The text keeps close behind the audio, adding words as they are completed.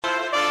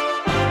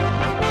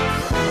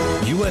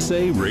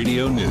USA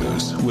Radio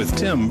News with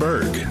Tim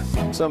Berg.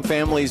 Some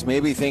families may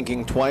be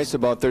thinking twice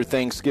about their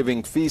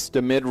Thanksgiving feast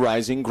amid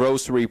rising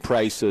grocery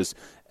prices.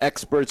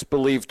 Experts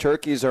believe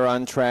turkeys are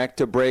on track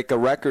to break a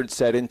record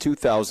set in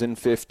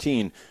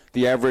 2015.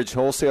 The average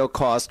wholesale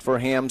cost for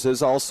hams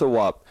is also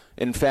up.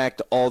 In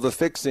fact, all the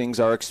fixings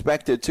are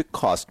expected to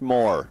cost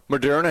more.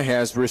 Moderna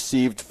has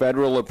received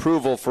federal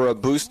approval for a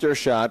booster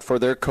shot for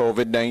their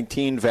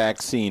COVID-19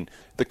 vaccine.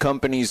 The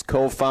company's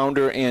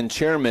co-founder and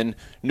chairman,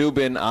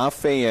 Nubin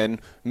Afeyan,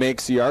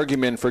 makes the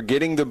argument for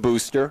getting the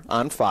booster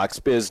on Fox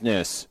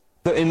Business.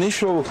 The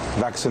initial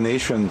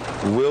vaccination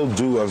will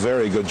do a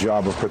very good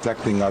job of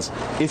protecting us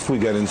if we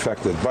get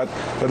infected. But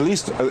at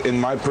least in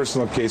my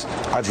personal case,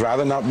 I'd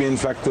rather not be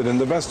infected. And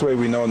the best way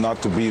we know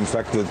not to be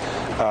infected,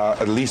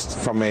 at least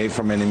from an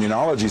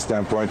immunology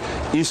standpoint,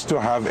 is to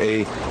have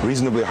a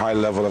reasonably high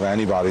level of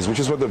antibodies, which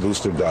is what the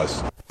booster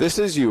does. This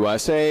is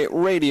USA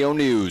Radio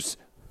News.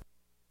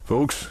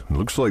 Folks, it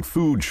looks like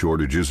food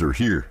shortages are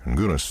here and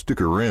going to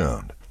stick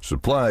around.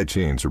 Supply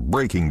chains are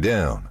breaking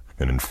down.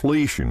 And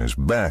inflation is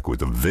back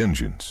with a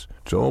vengeance.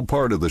 It's all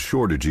part of the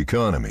shortage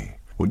economy.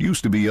 What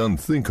used to be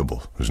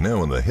unthinkable is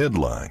now in the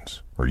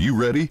headlines. Are you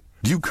ready?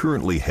 Do you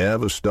currently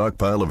have a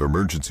stockpile of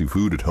emergency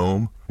food at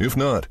home? If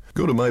not,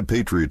 go to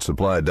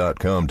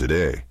mypatriotsupply.com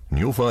today, and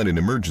you'll find an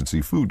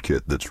emergency food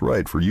kit that's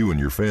right for you and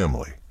your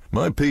family.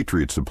 My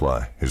Patriot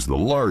Supply is the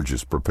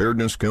largest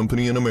preparedness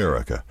company in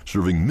America,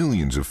 serving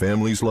millions of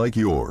families like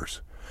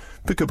yours.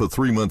 Pick up a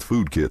 3-month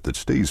food kit that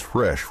stays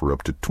fresh for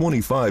up to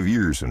 25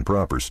 years in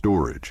proper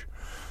storage.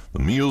 The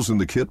meals in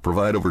the kit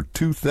provide over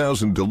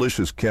 2,000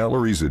 delicious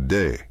calories a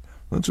day.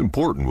 That's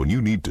important when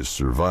you need to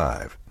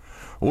survive.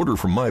 Order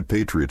from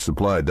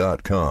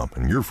mypatriotsupply.com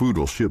and your food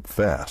will ship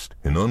fast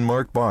in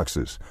unmarked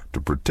boxes to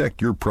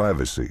protect your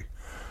privacy.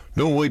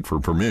 Don't wait for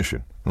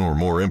permission or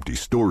more empty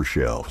store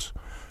shelves.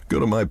 Go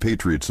to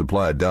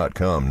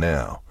mypatriotsupply.com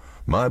now.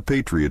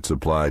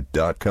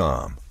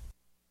 mypatriotsupply.com.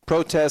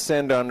 Protests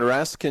and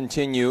unrest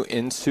continue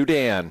in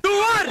Sudan.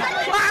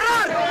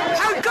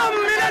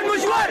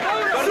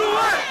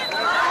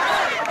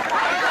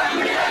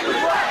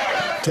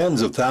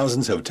 Tens of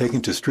thousands have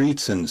taken to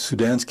streets in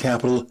Sudan's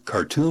capital,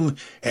 Khartoum,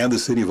 and the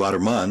city of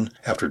Omdurman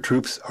after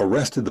troops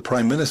arrested the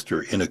prime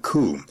minister in a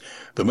coup.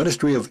 The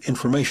Ministry of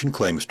Information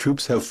claims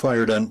troops have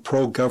fired on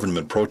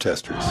pro-government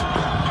protesters.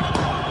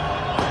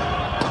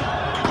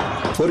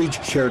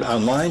 Footage shared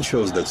online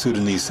shows that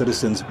Sudanese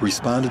citizens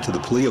responded to the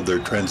plea of their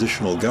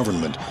transitional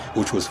government,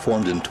 which was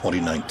formed in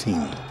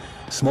 2019.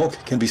 Smoke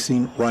can be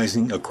seen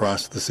rising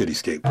across the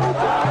cityscape.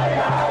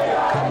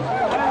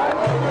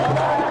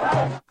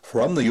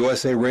 From the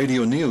USA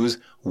Radio News,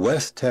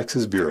 West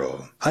Texas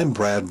Bureau, I'm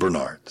Brad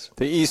Bernards.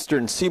 The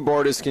eastern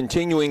seaboard is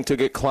continuing to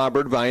get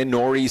clobbered by a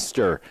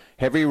nor'easter.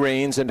 Heavy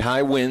rains and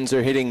high winds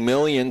are hitting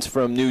millions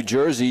from New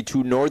Jersey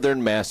to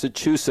northern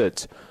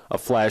Massachusetts. A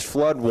flash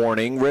flood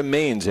warning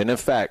remains in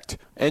effect.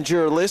 And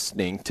you're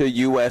listening to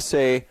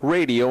USA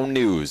Radio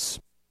News.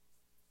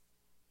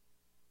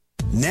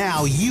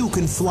 Now you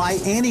can fly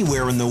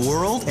anywhere in the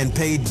world and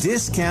pay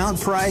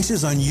discount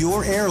prices on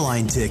your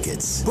airline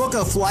tickets. Book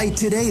a flight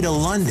today to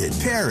London,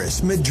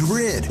 Paris,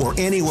 Madrid, or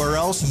anywhere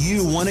else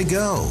you want to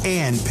go.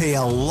 And pay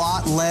a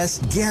lot less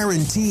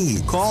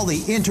guaranteed. Call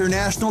the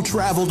International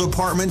Travel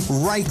Department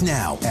right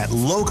now at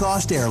Low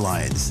Cost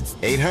Airlines.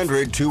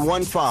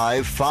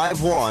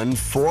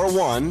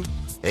 800-215-5141.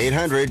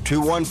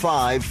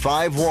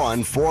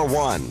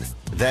 800-215-5141.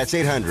 That's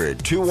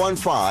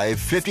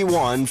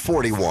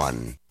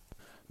 800-215-5141.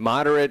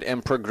 Moderate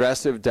and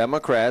progressive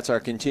Democrats are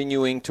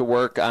continuing to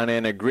work on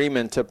an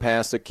agreement to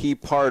pass a key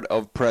part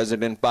of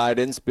President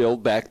Biden's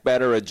Build Back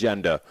Better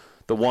agenda,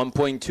 the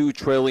 $1.2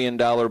 trillion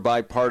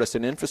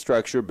bipartisan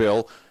infrastructure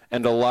bill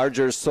and a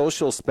larger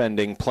social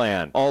spending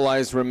plan. All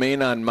eyes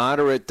remain on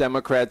moderate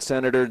Democrat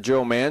Senator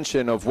Joe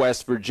Manchin of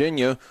West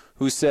Virginia,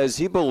 who says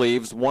he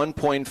believes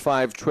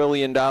 $1.5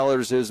 trillion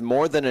is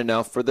more than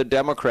enough for the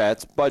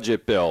Democrats'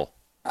 budget bill.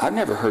 I've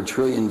never heard $1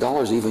 trillion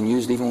even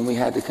used, even when we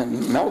had the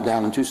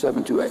meltdown in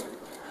 2728.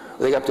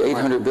 They got up to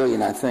 $800 billion,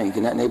 I think,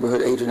 in that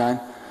neighborhood, 8 or 9.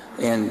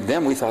 And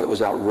then we thought it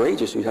was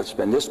outrageous. We'd have to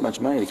spend this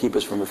much money to keep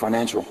us from a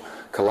financial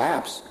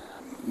collapse.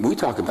 We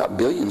talk about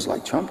billions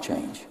like chump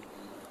change.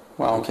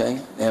 Wow.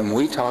 Okay? And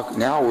we talk,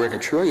 now we're at $1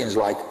 trillion,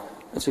 like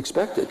it's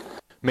expected.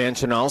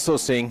 Manchin also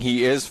saying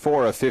he is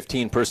for a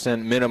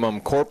 15% minimum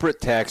corporate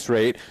tax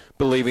rate,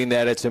 believing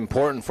that it's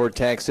important for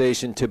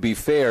taxation to be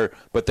fair,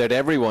 but that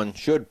everyone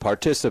should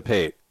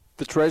participate.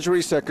 The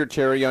Treasury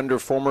Secretary under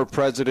former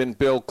President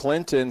Bill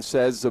Clinton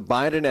says the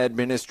Biden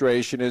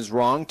administration is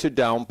wrong to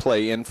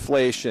downplay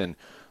inflation.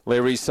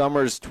 Larry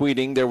Summers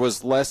tweeting there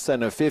was less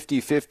than a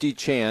 50-50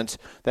 chance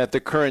that the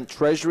current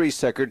Treasury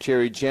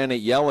Secretary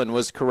Janet Yellen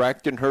was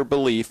correct in her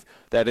belief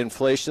that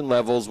inflation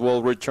levels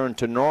will return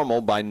to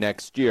normal by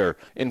next year.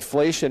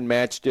 Inflation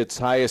matched its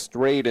highest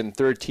rate in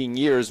 13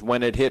 years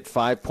when it hit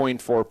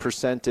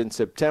 5.4% in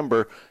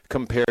September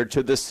compared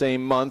to the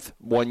same month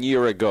 1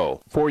 year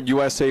ago. For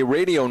USA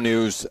Radio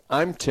News,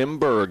 I'm Tim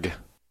Berg.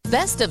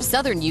 Best of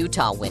Southern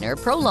Utah winner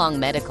Prolong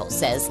Medical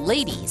says,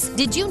 ladies,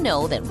 did you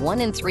know that 1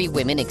 in 3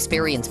 women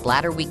experience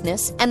bladder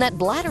weakness and that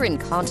bladder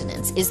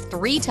incontinence is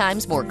 3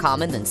 times more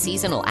common than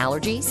seasonal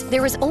allergies?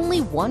 There is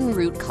only one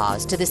root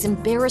cause to this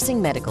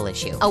embarrassing medical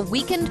issue, a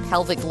weakened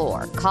pelvic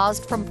floor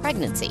caused from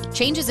pregnancy,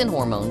 changes in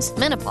hormones,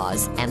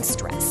 menopause, and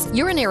stress.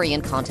 Urinary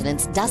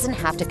incontinence doesn't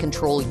have to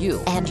control you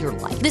and your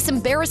life. This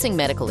embarrassing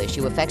medical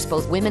issue affects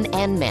both women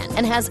and men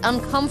and has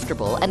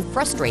uncomfortable and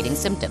frustrating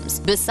symptoms.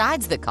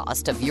 Besides, the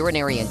cost of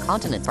urinary incontinence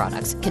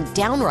products can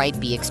downright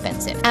be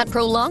expensive. At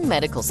Prolong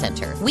Medical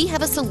Center, we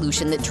have a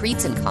solution that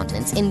treats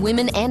incontinence in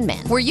women and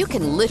men, where you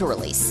can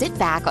literally sit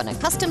back on a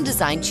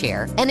custom-designed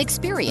chair and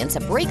experience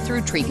a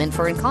breakthrough treatment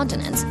for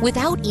incontinence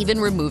without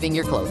even removing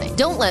your clothing.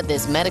 Don't let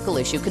this medical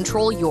issue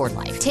control your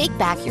life. Take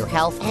back your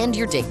health and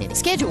your dignity.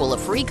 Schedule a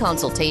free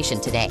consultation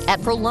today at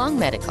Prolong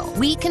Medical.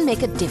 We can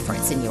make a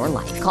difference in your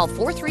life. Call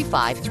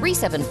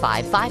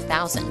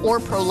 435-375-5000 or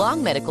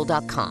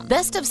prolongmedical.com.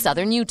 Best of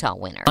Southern Utah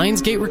winner.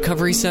 Lionsgate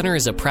Recovery Center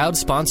is a proud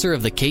sponsor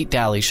of the Kate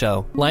Dalley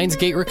Show.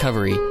 Lionsgate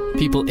Recovery.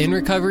 People in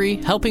recovery,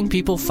 helping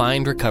people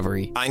find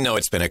recovery. I know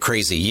it's been a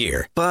crazy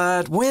year,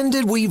 but when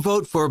did we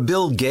vote for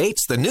Bill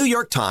Gates, the New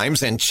York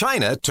Times, and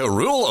China to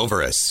rule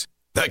over us?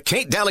 The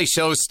Kate Dalley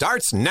Show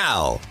starts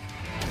now.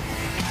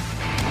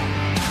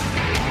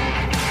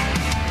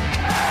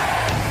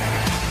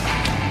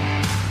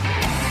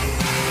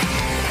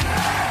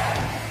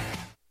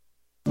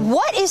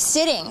 What is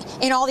sitting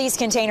in all these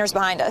containers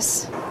behind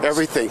us?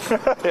 Everything.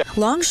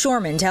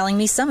 Longshoremen telling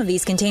me some of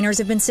these containers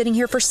have been sitting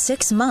here for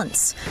 6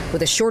 months,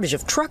 with a shortage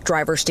of truck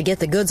drivers to get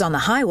the goods on the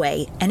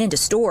highway and into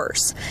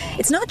stores.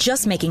 It's not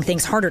just making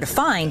things harder to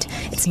find,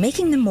 it's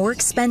making them more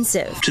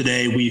expensive.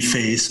 Today we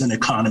face an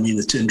economy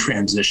that's in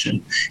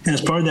transition. And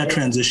as part of that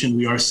transition,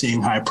 we are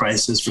seeing high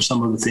prices for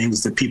some of the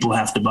things that people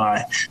have to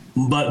buy.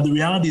 But the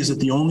reality is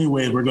that the only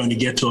way we're going to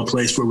get to a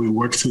place where we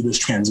work through this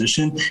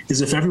transition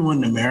is if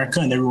everyone in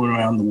America and everyone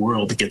around the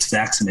world gets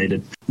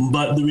vaccinated.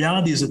 But the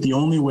reality is that the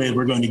only way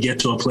we're going to get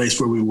to a place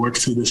where we work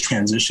through this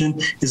transition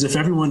is if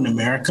everyone in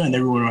America and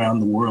everyone around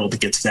the world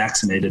gets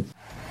vaccinated.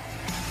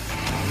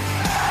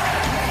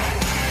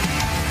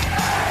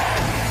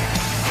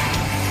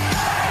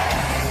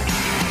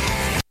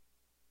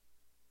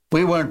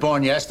 We weren't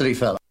born yesterday,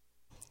 fella.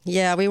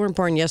 Yeah, we weren't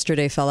born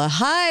yesterday, fella.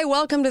 Hi,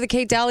 welcome to the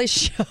Kate Dalley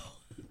Show.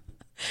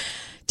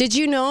 Did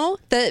you know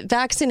that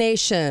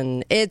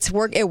vaccination, it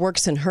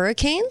works in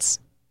hurricanes?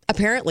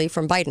 Apparently,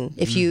 from Biden.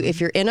 If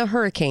you're in a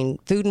hurricane,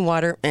 food and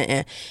water,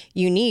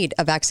 you need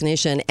a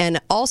vaccination.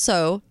 And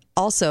also,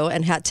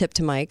 and hat tip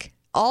to Mike,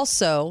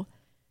 also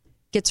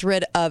gets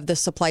rid of the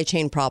supply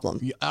chain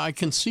problem. I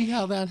can see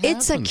how that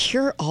happens. It's a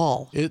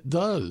cure-all. It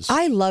does.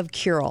 I love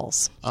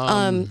cure-alls.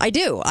 I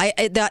do.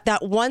 That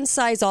one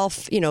size all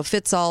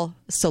fits all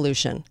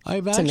solution.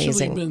 It's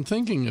actually been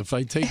thinking if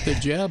I take the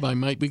jab, I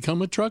might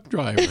become a truck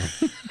driver.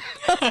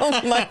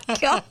 Oh my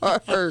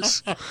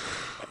gosh.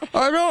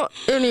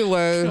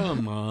 Anyway,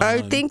 come on.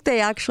 I think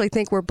they actually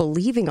think we're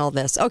believing all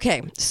this.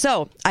 Okay,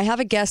 so I have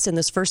a guest in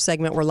this first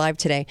segment. We're live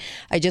today.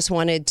 I just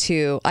wanted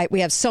to, we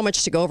have so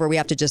much to go over. We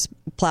have to just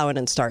plow in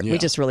and start. Yeah. We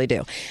just really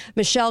do.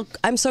 Michelle,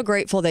 I'm so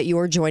grateful that you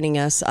are joining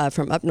us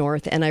from up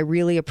north, and I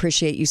really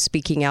appreciate you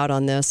speaking out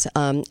on this.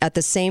 At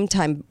the same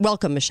time,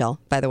 welcome, Michelle,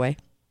 by the way.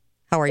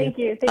 How are you? Thank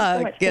you. Thanks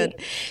so much. Good.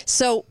 Kate.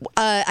 So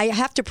I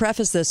have to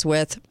preface this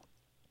with,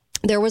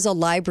 there was a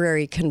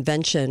library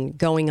convention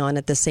going on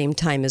at the same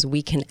time as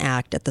We Can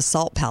Act at the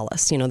Salt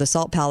Palace. You know, the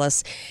Salt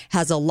Palace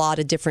has a lot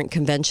of different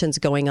conventions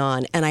going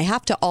on. And I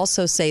have to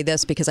also say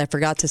this because I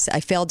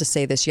failed to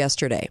say this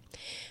yesterday.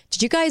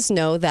 Did you guys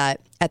know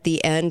that at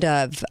the end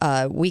of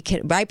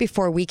right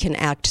before We Can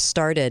Act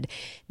started,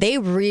 they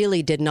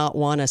really did not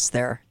want us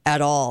there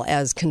at all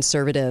as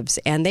conservatives,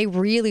 and they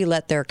really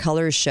let their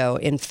colors show.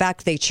 In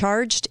fact, they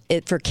charged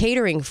it for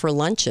catering for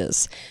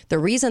lunches. The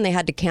reason they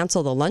had to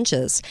cancel the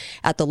lunches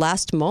at the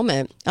last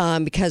moment,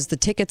 because the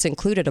tickets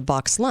included a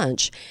box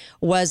lunch,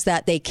 was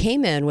that they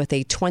came in with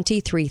a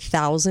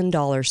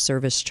 $23,000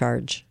 service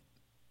charge.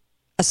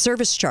 A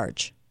service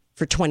charge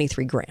for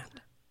 $23,000.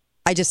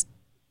 I just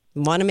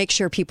want to make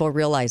sure people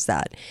realize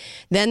that.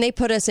 Then they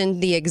put us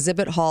in the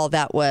exhibit hall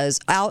that was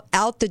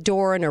out the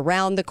door and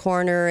around the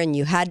corner, and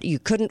you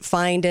couldn't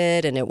find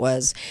it, and it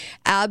was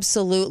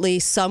absolutely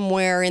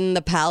somewhere in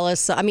the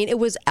palace. I mean, it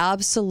was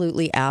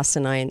absolutely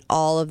asinine,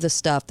 all of the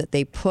stuff that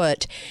they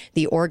put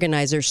the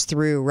organizers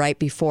through right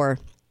before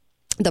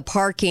the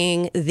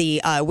parking,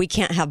 we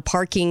can't have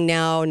parking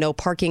now, no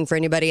parking for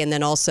anybody. And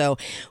then also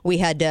we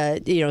had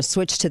to,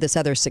 switch to this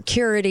other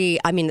security.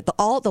 I mean,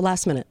 all at the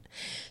last minute.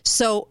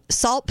 So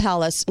Salt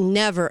Palace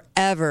never,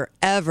 ever,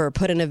 ever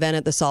put an event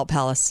at the Salt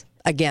Palace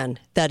again.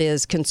 That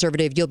is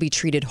conservative. You'll be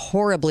treated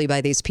horribly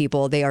by these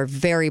people. They are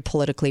very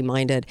politically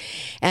minded.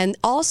 And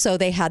also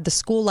they had the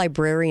school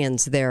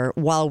librarians there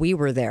while we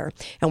were there.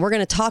 And we're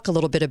going to talk a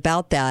little bit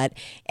about that.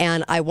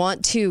 And I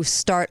want to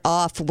start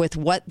off with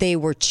what they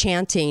were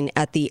chanting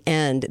at the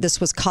end. This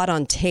was caught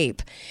on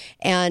tape.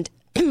 And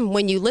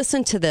when you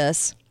listen to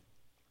this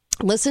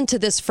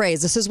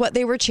phrase. This is what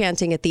they were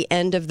chanting at the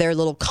end of their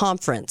little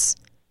conference.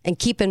 And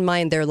keep in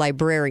mind they're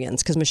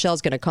librarians, because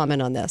Michelle's going to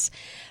comment on this.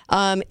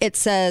 It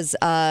says,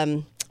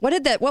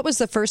 what was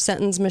the first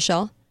sentence,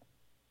 Michelle?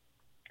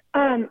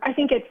 I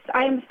think it's,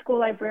 I am a school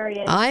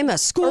librarian. I'm a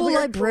school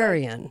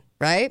librarian,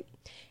 right?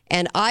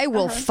 And I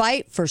will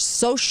fight for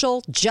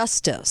social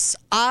justice.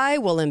 I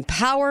will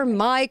empower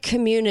my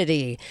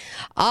community.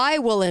 I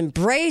will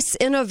embrace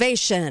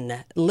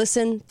innovation.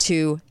 Listen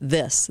to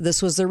this.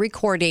 This was the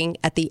recording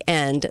at the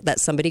end that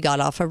somebody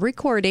got off of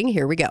recording.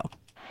 Here we go.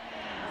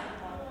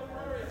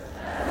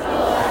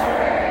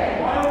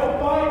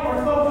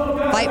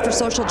 Fight for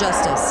social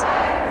justice.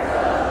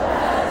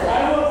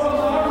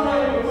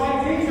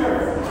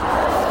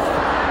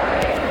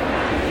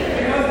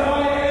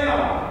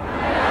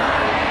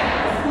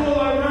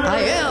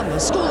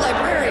 School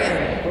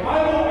librarian.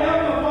 I will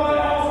amplify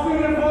all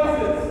student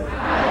voices.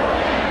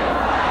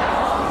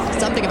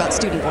 Something about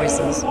student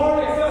voices. I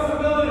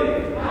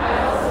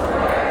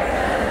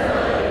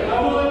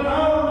will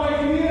empower my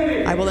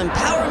community. I will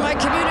empower my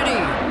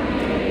community.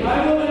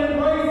 I will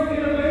embrace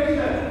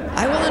innovation.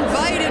 I will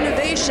invite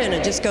innovation.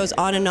 It just goes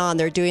on and on.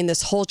 They're doing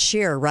this whole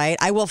cheer, right?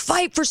 I will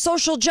fight for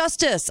social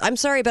justice. I'm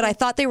sorry, but I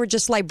thought they were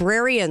just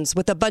librarians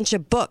with a bunch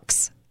of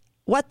books.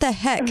 What the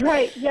heck?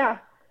 Right, yeah.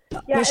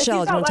 Yeah,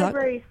 Michelle, if you thought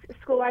libraries,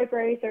 school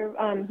libraries are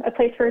a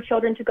place for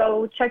children to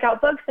go check out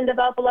books and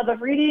develop a love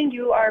of reading,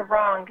 you are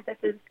wrong. This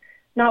is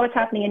not what's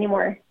happening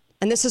anymore.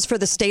 And this is for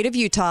the state of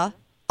Utah.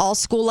 All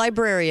school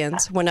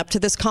librarians went up to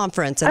this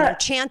conference, and they're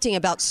chanting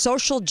about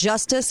social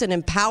justice and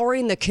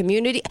empowering the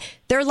community.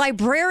 They're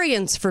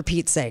librarians, for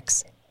Pete's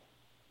sakes.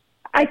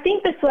 I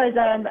think this was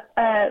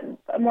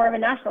more of a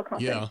national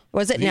conference. Yeah.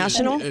 Was it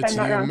national? It's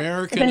the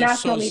American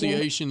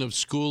Association of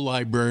School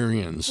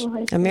Librarians.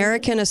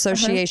 American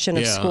Association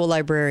of School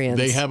Librarians.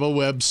 They have a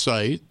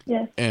website,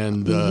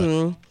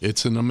 and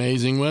it's an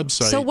amazing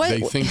website. So they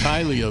think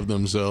highly of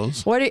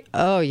themselves.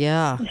 Oh,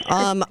 yeah.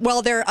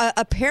 Well, they're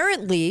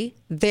apparently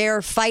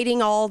they're fighting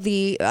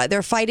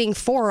they're fighting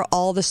for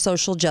all the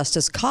social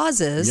justice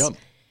causes. Yep.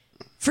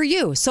 For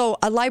you. So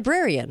a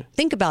librarian,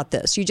 think about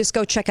this. You just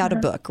go check out a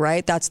book,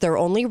 right? That's their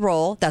only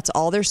role. That's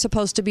all they're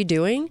supposed to be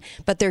doing.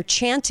 But they're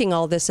chanting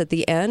all this at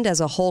the end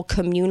as a whole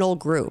communal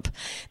group.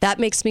 That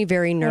makes me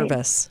very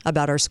nervous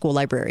about our school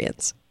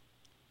librarians.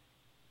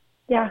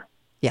 Yeah.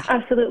 Yeah.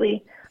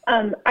 Absolutely.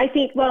 I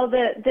think,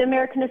 the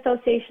American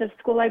Association of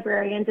School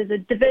Librarians is a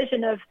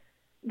division of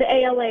the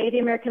ALA, the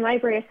American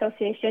Library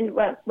Association,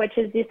 which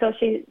is the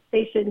association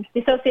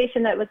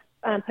that was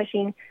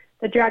pushing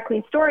the drag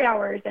queen story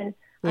hours and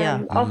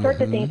all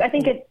sorts of things. I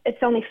think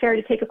it's only fair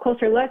to take a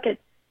closer look at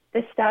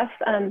this stuff.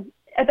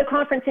 At the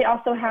conference, they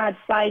also had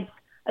a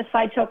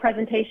slideshow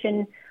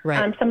presentation.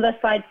 Right. Some of the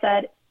slides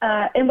said,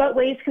 in what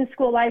ways can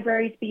school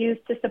libraries be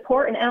used to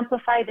support and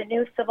amplify the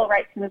new civil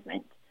rights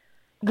movement?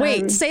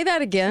 Wait, say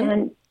that again.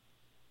 And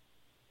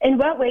in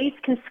what ways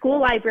can school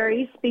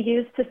libraries be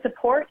used to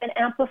support and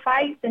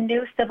amplify the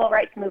new civil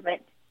rights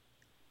movement?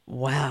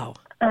 Wow.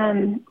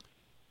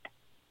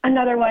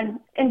 Another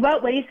one, in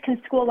what ways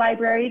can school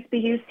libraries be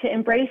used to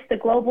embrace the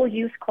global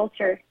youth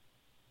culture?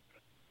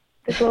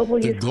 The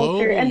global youth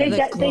culture. And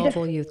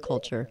global youth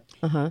culture.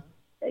 Uh-huh.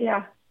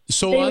 Yeah.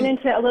 So they went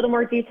into a little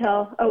more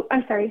detail. Oh,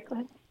 I'm sorry. Go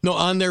ahead. No,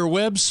 on their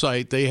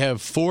website, they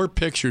have 4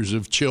 pictures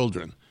of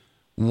children.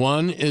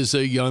 One is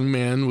a young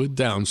man with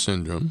Down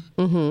syndrome,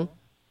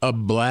 a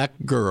black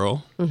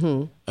girl,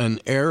 an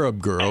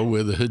Arab girl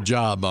with a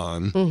hijab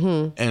on,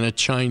 and a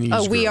Chinese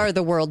girl. Oh, We Are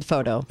the World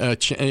photo. And a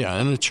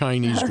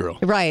Chinese girl.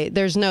 Right.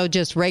 There's no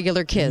just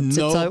regular kids.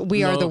 It's a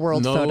We Are the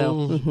World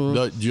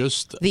photo.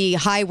 Just the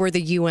high were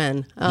the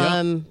UN.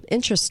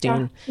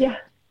 Interesting. Yeah.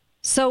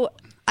 So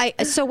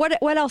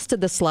what else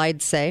did the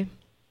slide say?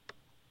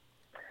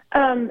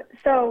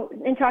 So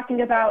in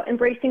talking about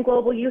embracing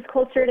global youth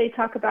culture, they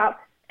talk about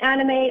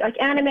anime. Like,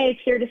 anime is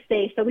here to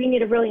stay, so we need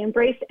to really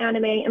embrace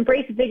anime,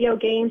 embrace video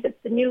games. It's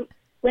the new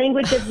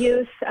language of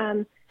youth.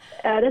 This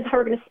is how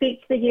we're going to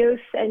speak to the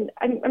youth. And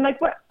I'm like,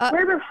 what?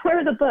 Where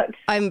are the books?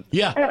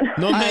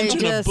 No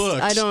mention of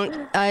books.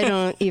 I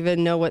don't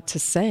even know what to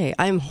say.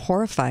 I'm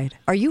horrified.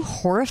 Are you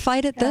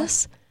horrified at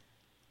this?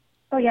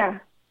 Oh yeah,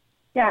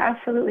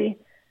 absolutely.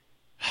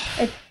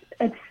 It's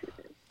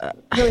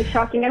really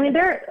shocking. I mean,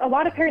 a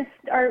lot of parents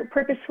are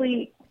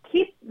purposely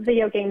keep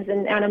video games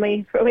and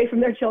anime away from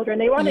their children.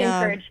 They want to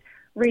encourage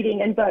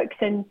reading and books,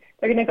 and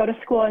they're going to go to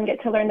school and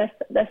get to learn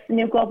this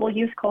new global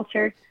youth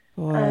culture.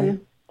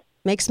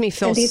 Makes me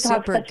feel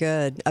super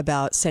good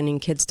about sending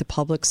kids to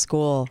public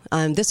school.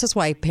 This is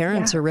why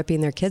parents are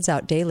ripping their kids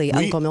out daily.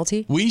 Uncle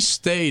Milty? We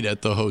stayed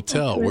at the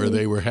hotel where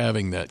they were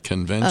having that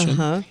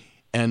convention.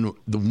 And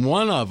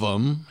one of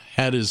them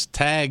had his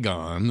tag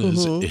on,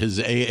 his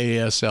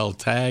AASL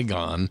tag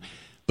on,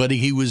 but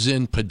he was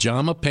in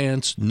pajama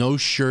pants, no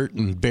shirt,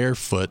 and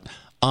barefoot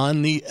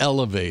on the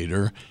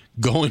elevator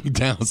going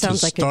down to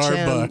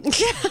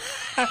Starbucks.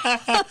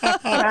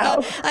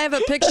 Wow. I have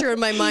a picture in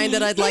my mind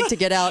that I'd like to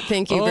get out.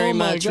 Thank you very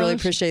much. Really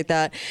appreciate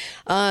that.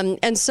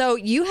 And so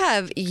you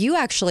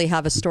actually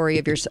have a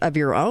story of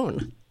your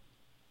own.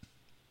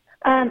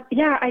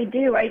 Yeah, I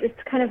do.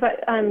 It's kind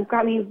of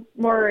got me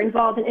more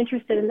involved and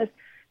interested in this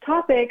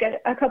topic.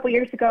 A couple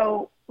years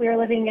ago, we were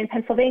living in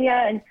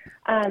Pennsylvania,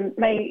 and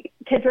my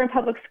kids were in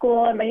public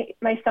school, and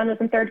my son was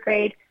in third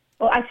grade.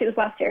 Well, actually, it was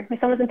last year. My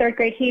son was in third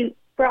grade. He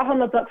brought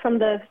home a book from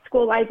the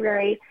school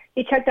library.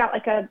 He checked out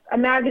like a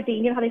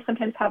magazine. You know how they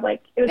sometimes have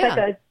like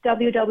a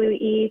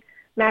WWE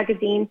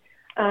magazine.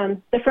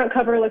 The front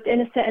cover looked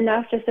innocent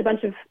enough, just a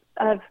bunch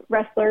of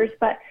wrestlers,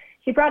 but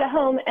he brought it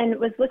home and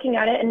was looking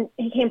at it, and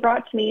he brought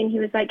it to me, and he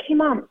was like, "Hey,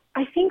 Mom,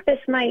 I think this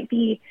might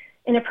be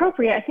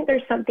inappropriate. I think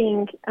there's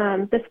something,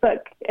 this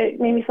book, it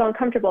made me feel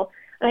uncomfortable."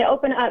 And I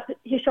opened up,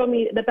 he showed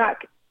me the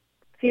back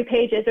few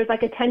pages. There's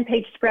like a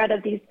 10-page spread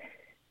of these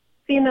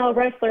female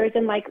wrestlers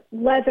in like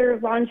leather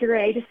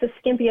lingerie, just the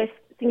skimpiest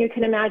thing you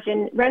can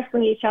imagine,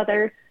 wrestling each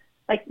other,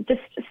 like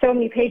just so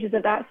many pages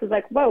of that. So I was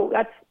like, whoa,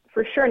 that's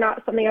for sure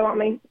not something I want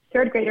my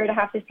third grader to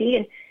have to see.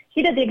 And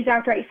he did the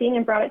exact right thing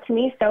and brought it to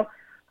me. So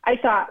I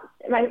thought,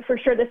 for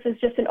sure, this is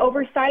just an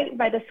oversight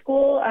by the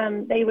school.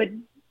 They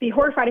would be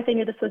horrified if they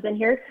knew this was in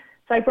here.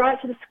 So I brought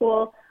it to the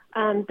school.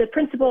 The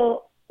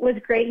principal was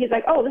great. He's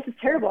like, "Oh, this is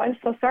terrible. I'm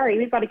so sorry.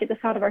 We've got to get this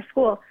out of our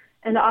school."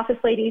 And the office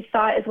ladies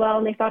saw it as well,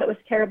 and they thought it was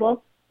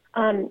terrible.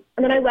 And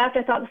then I left.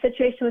 I thought the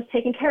situation was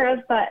taken care of,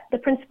 but the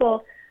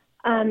principal,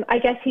 I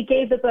guess he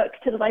gave the book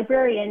to the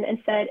librarian and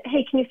said,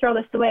 "Hey, can you throw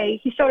this away?"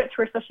 He showed it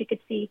to her so she could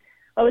see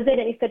what was in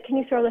it. He said, "Can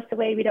you throw this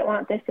away? We don't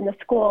want this in the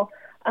school."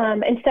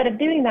 Instead of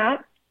doing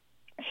that,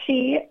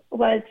 she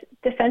was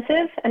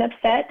defensive and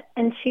upset,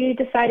 and she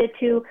decided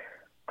to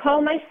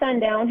call my son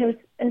down, who was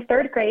in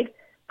third grade,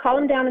 call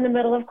him down in the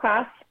middle of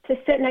class to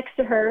sit next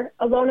to her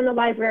alone in the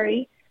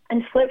library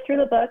and flip through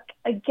the book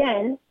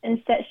again.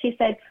 And she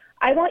said,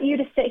 "I want you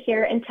to sit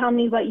here and tell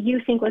me what you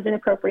think was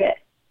inappropriate,"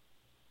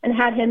 and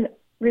had him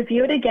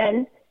review it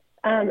again.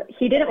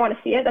 He didn't want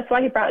to see it. That's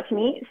why he brought it to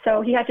me.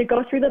 So he had to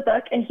go through the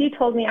book, and he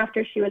told me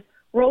after she was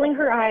rolling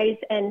her eyes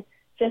and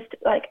just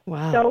like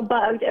so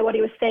bugged at what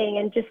he was saying,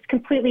 and just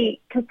completely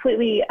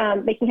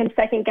making him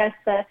second guess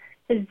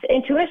his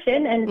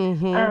intuition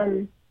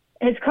and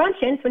his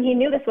conscience when he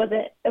knew this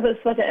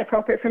wasn't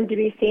appropriate for him to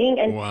be seeing.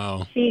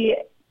 And she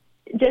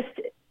just,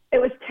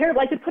 it was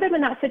terrible. I could put him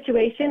in that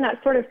situation,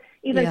 that sort of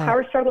even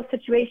power struggle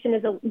situation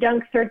as a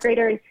young third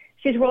grader, and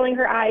she's rolling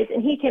her eyes,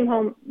 and he came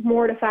home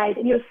mortified,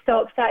 and he was so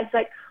upset. He's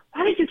like,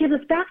 "Why did you give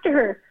this back to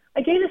her?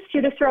 I gave this to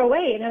you to throw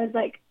away." And I was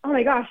like, oh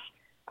my gosh,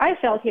 I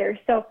failed here.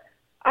 So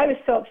I was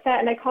so upset,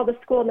 and I called the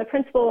school, and the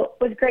principal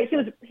was great.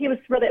 He was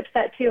really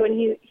upset too,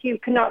 and he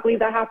could not believe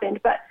that happened.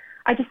 But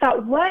I just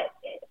thought, what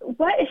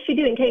is she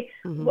doing? Okay,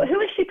 who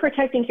is she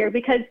protecting here?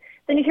 Because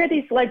then you hear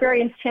these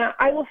librarians chant,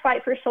 "I will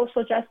fight for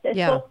social justice."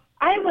 Yeah. Well,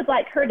 I would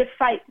like her to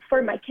fight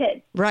for my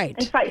kids. Right.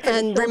 And fight for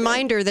and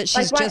remind her that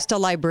she's just a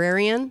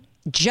librarian.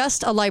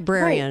 Just a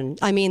librarian. Right.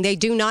 I mean, they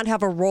do not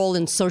have a role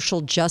in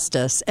social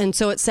justice. And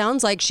so it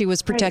sounds like she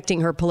was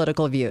protecting her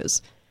political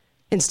views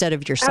instead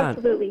of your son.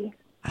 Absolutely.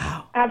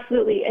 Wow.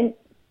 Absolutely. And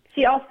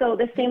she also,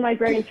 the same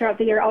librarian throughout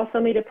the year, also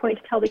made a point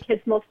to tell the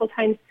kids multiple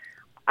times,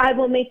 "I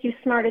will make you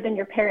smarter than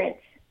your parents.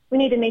 We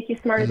need to make you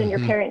smarter than your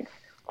parents,"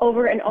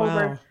 over and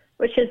over,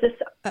 which is this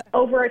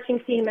overarching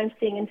theme I'm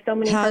seeing in so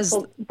many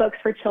books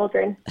for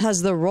children.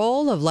 Has the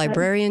role of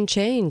librarian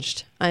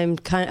changed? I'm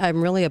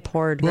really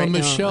abhorred right now.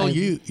 Well, Michelle,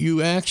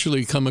 you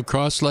actually come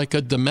across like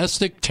a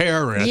domestic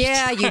terrorist.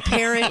 Yeah, you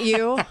parent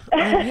you.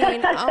 I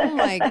mean, oh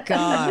my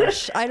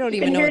gosh, I don't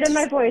even know. You can hear it in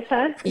my voice,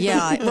 huh?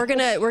 Yeah, we're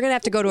gonna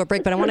have to go to a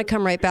break, but I want to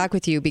come right back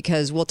with you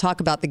because we'll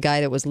talk about the guy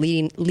that was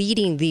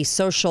leading the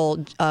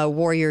social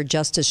warrior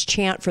justice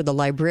chant for the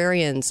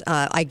librarians.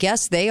 I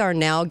guess they are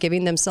now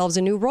giving themselves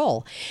a new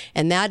role,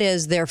 and that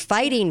is they're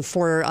fighting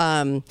for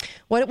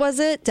what was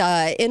it?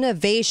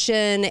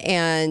 Innovation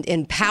and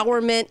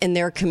empowerment in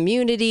their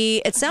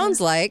community. It sounds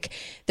like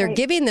they're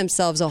giving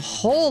themselves a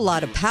whole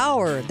lot of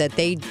power that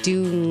they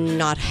do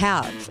not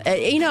have.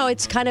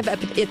 It's kind of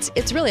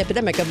it's really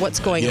epidemic of what's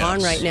going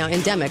on right now.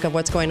 Endemic of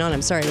what's going on.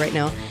 I'm sorry, right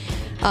now.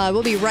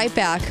 We'll be right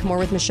back. More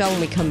with Michelle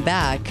when we come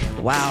back.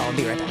 Wow, I'll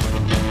be right back.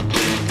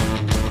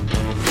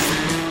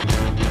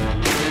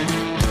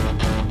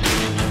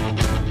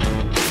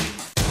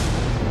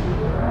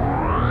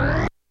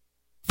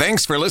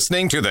 Thanks for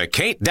listening to The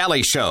Kate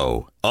Dalley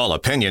Show. All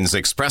opinions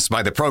expressed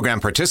by the program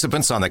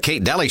participants on The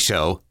Kate Dalley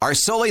Show are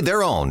solely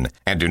their own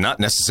and do not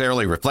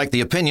necessarily reflect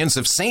the opinions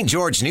of St.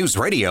 George News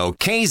Radio,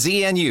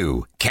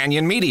 KZNU,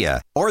 Canyon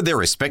Media, or their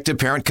respective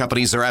parent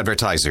companies or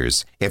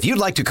advertisers. If you'd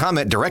like to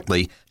comment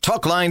directly,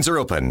 talk lines are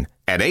open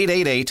at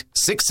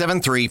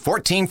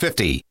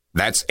 888-673-1450.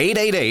 That's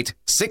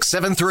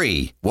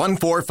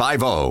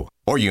 888-673-1450.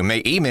 Or you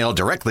may email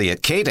directly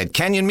at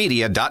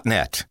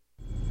kate@canyonmedia.net.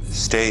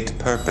 State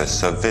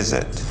purpose of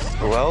visit.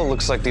 Well,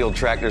 looks like the old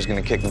tractor's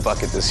gonna kick the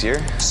bucket this year.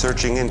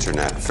 Searching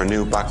internet for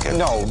new bucket.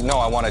 No,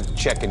 I want to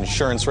check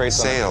insurance rates.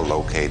 Sale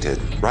located.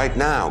 Right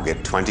now,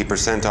 get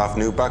 20% off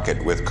new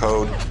bucket with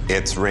code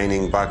It's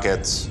Raining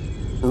Buckets.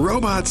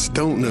 Robots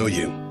don't know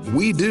you.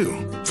 We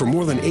do. For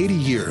more than 80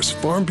 years,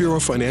 Farm Bureau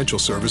Financial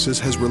Services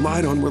has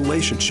relied on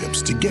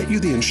relationships to get you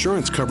the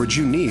insurance coverage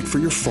you need for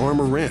your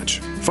farm or ranch.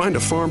 Find a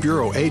Farm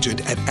Bureau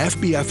agent at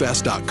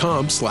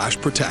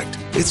fbfs.com/protect.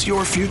 It's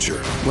your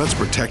future. Let's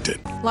protect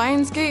it.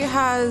 Lionsgate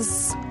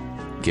has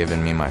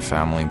given me my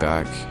family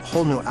back.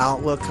 Whole new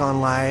outlook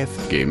on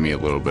life. Gave me a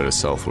little bit of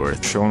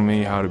self-worth. Shown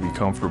me how to be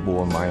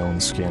comfortable in my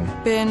own skin.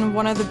 been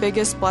one of the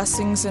biggest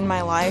blessings in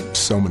my life.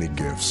 So many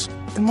gifts.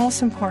 The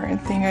most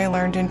important thing I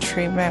learned in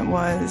treatment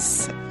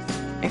was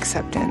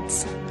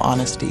acceptance.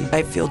 Honesty.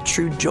 I feel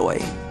true joy.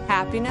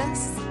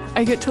 Happiness.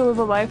 I get to live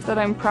a life that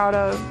I'm proud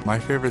of. My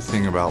favorite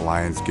thing about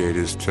Lionsgate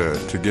is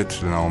to get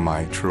to know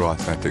my true,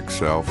 authentic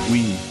self.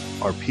 We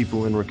are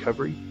people in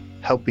recovery,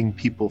 helping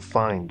people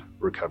find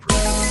recovery.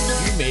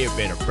 You may have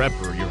been a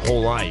prepper your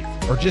whole life,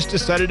 or just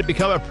decided to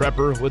become a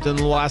prepper within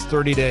the last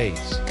 30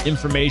 days.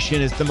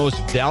 Information is the most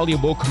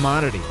valuable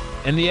commodity,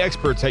 and the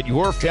experts at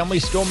Your Family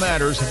Still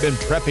Matters have been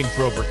prepping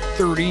for over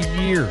 30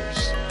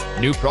 years.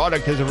 New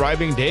product is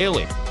arriving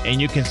daily,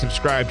 and you can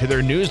subscribe to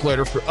their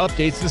newsletter for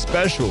updates and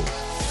specials.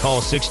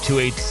 Call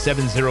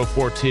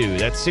 628-7042.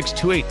 That's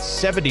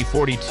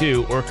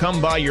 628-7042, or come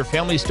by Your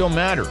Family Still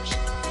Matters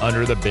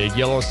under the big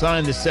yellow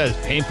sign that says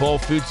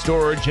paintball, food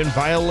storage, and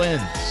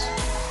violins.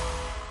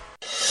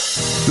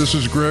 This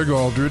is Greg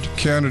Aldred,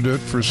 candidate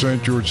for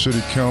St. George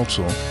City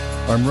Council.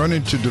 I'm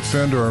running to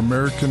defend our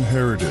American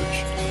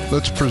heritage.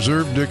 Let's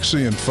preserve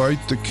Dixie and fight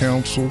the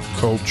council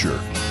culture.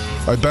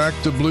 I back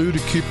the blue to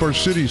keep our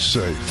cities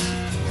safe.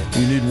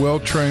 We need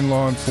well-trained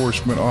law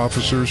enforcement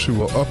officers who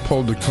will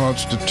uphold the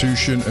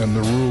Constitution and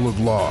the rule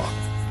of law.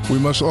 We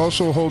must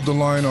also hold the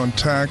line on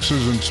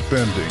taxes and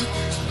spending.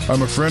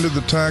 I'm a friend of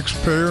the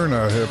taxpayer, and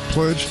I have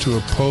pledged to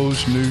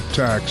oppose new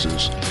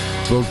taxes.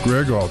 Vote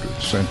Greg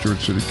Aldred, St. George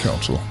City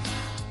Council.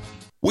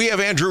 We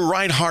have Andrew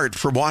Reinhardt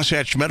from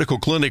Wasatch Medical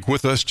Clinic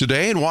with us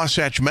today, and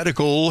Wasatch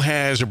Medical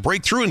has a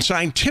breakthrough and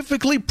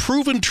scientifically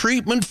proven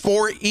treatment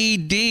for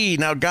ED.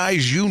 Now,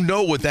 guys, you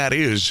know what that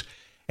is.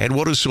 And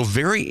what is so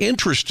very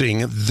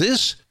interesting,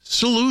 this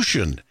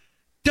solution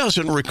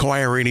doesn't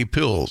require any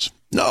pills.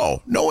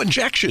 No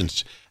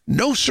injections,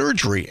 no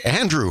surgery.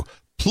 Andrew,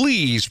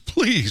 please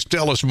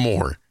tell us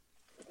more.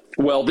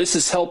 Well, this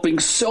is helping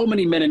so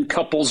many men and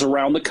couples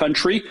around the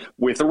country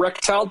with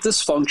erectile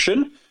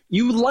dysfunction.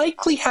 You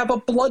likely have a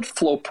blood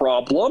flow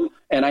problem,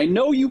 and I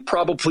know you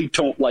probably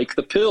don't like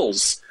the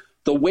pills.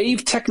 The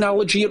WAVE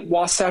technology at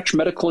Wasatch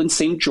Medical in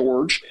St.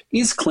 George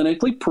is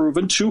clinically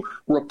proven to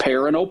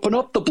repair and open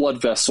up the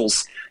blood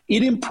vessels.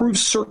 It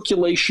improves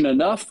circulation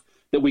enough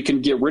that we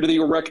can get rid of the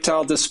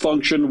erectile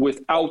dysfunction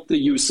without the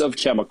use of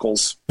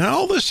chemicals. Now,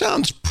 all this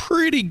sounds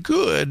pretty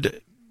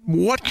good.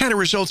 What kind of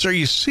results are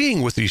you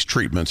seeing with these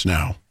treatments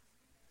now?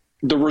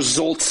 The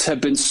results have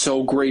been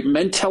so great.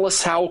 Men tell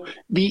us how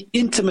the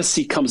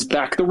intimacy comes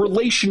back, the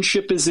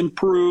relationship is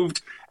improved,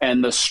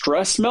 and the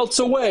stress melts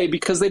away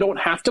because they don't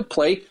have to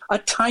play a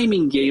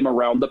timing game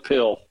around the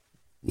pill.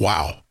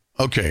 Wow.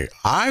 Okay,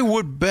 I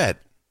would bet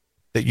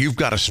that you've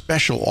got a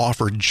special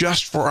offer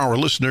just for our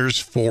listeners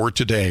for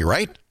today,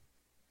 right?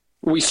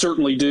 We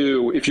certainly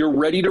do. If you're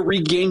ready to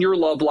regain your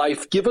love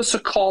life, give us a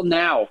call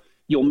now.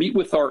 You'll meet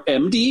with our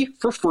MD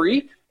for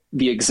free.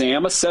 The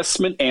exam,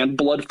 assessment, and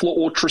blood flow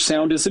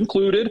ultrasound is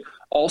included.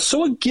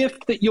 Also a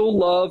gift that you'll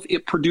love.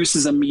 It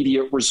produces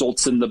immediate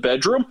results in the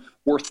bedroom,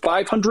 worth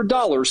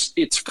 $500.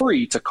 It's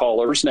free to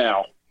callers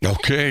now.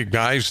 Okay,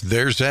 guys,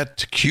 there's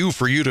that cue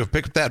for you to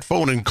pick up that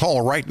phone and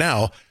call right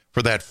now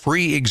for that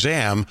free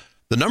exam.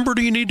 The number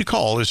you need to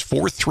call is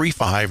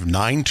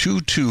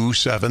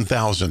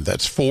 435-922-7000.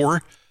 That's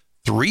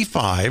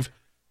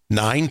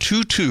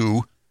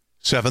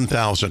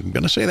 435-922-7000. I'm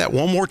going to say that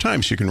one more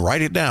time so you can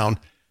write it down.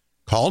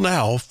 Call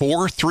now,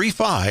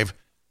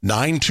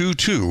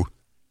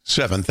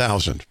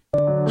 435-922-7000.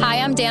 Hi,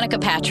 I'm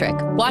Danica Patrick.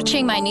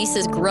 Watching my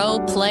nieces grow,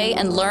 play,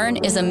 and learn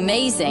is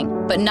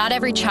amazing, but not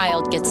every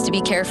child gets to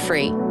be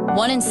carefree.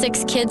 1 in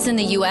 6 kids in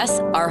the U.S.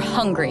 are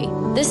hungry.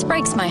 This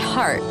breaks my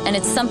heart, and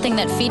it's something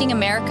that Feeding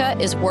America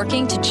is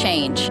working to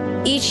change.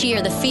 Each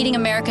year, the Feeding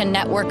America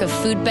network of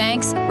food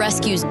banks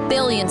rescues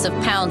billions of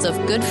pounds of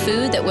good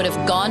food that would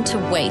have gone to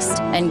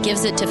waste and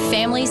gives it to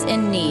families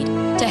in need.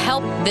 To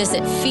help,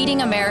 visit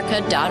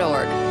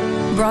feedingamerica.org.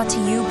 Brought to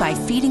you by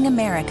Feeding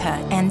America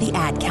and the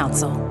Ad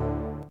Council.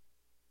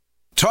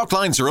 Talk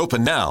lines are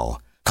open now.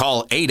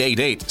 Call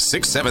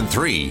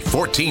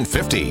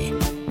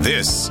 888-673-1450.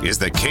 This is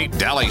the Kate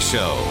Dalley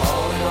Show.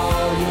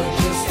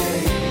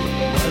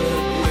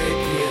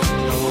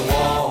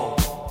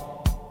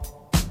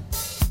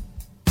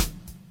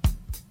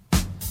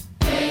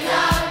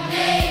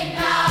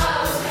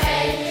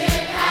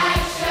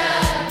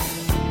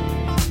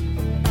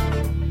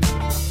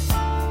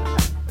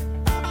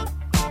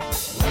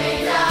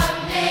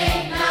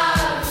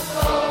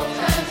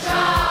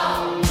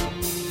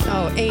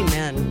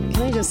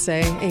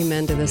 Say,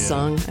 amen to this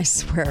song. I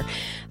swear.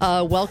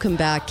 Welcome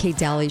back, Kate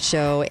Dalley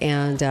Show.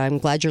 And I'm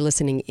glad you're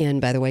listening in,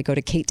 by the way. Go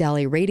to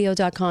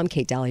katedalleyradio.com,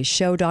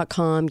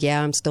 katedalleyshow.com.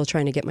 Yeah, I'm still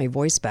trying to get my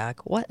voice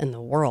back. What in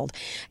the world?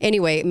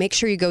 Anyway, make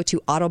sure you go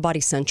to Auto Body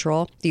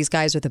Central. These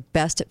guys are the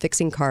best at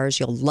fixing cars.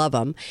 You'll love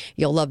them.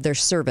 You'll love their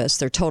service.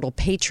 They're total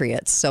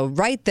patriots. So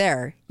right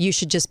there, you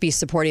should just be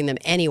supporting them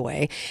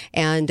anyway.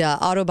 And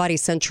Auto Body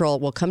Central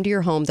will come to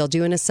your home. They'll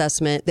do an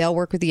assessment. They'll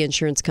work with the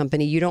insurance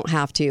company. You don't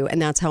have to.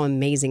 And that's how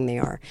amazing they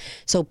are.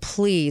 So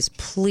please,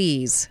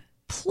 please,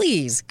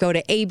 please go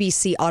to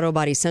ABC Auto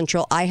Body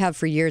Central. I have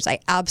for years. I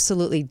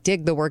absolutely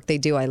dig the work they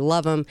do. I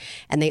love them.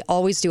 And they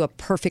always do a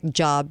perfect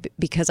job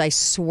because I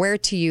swear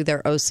to you,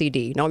 they're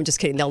OCD. No, I'm just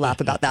kidding. They'll laugh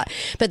about that.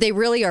 But they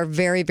really are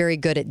very, very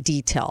good at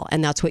detail.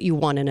 And that's what you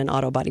want in an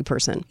auto body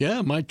person.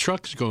 Yeah, my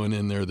truck's going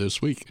in there this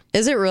week.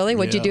 Is it really?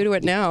 What'd you do to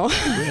it now?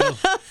 Well,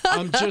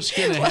 I'm just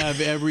going to have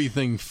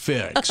everything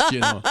fixed, you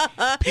know.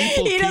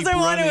 He doesn't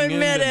want to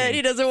admit it.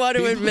 He doesn't want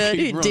to admit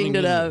he dinged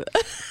it up.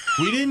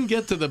 We didn't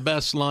get to the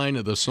best line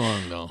of the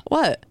song, though.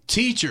 What?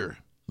 Teacher,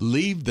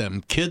 leave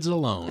them kids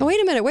alone. Oh,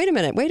 wait a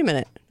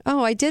minute.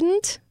 Oh, I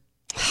didn't?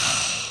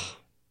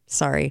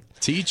 Sorry.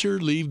 Teacher,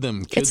 leave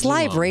them kids It's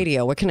live alone.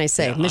 Radio. What can I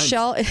say? Yeah,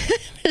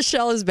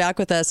 Michelle is back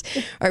with us.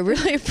 I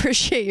really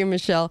appreciate you,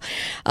 Michelle.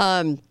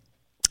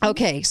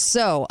 Okay,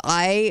 so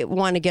I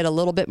want to get a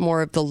little bit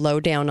more of the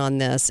lowdown on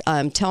this.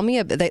 Tell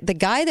me, the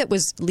guy that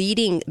was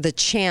leading the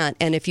chant,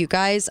 and if you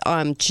guys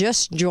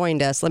just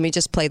joined us, let me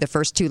just play the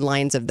first two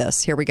lines of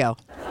this. Here we go.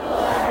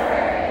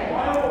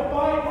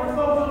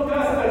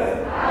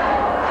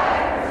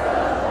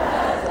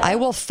 I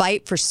will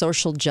fight for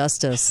social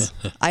justice.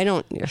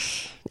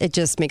 It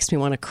just makes me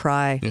want to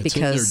cry. It's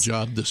in their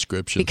job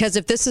description. Because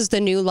if this is the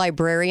new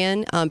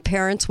librarian,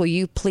 parents, will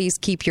you please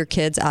keep your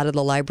kids out of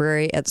the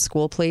library at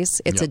school, please?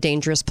 It's a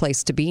dangerous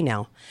place to be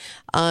now.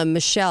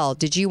 Michelle,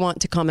 did you want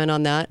to comment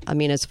on that? I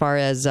mean, as far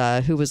as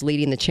who was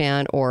leading the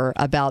chant or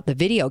about the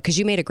video? Because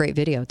you made a great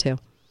video, too.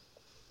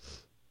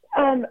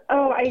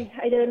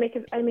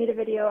 I made a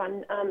video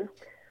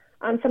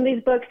on some of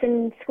these books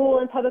in school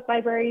and public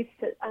libraries,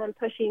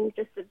 pushing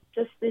just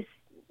these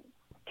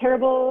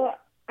terrible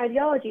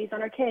ideologies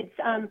on our kids.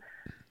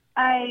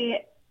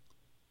 I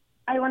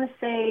want to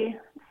say,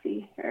 let's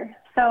see here.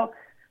 So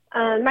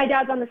my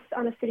dad's on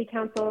the city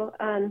council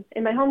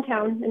in my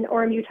hometown in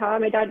Orem, Utah.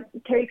 My dad,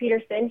 Terry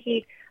Peterson,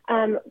 he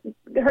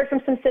heard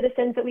from some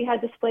citizens that we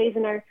had displays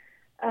in our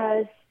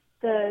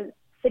the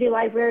city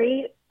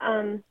library,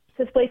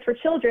 displays for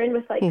children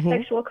with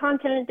sexual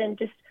content and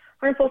just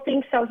harmful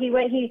things. So he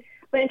went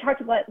and talked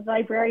to the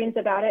librarians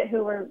about it,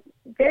 who were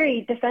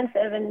very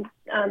defensive and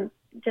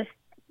just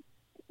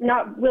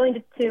not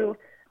willing to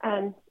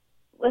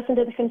listen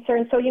to the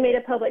concerns. So he made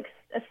a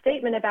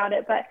statement about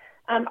it, but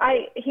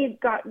he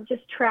got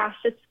just trashed,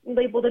 just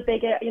labeled a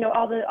bigot,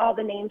 all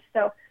the names.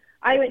 So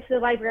I went to the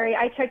library,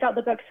 I checked out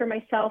the books for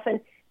myself, and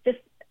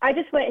I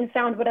just went and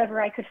found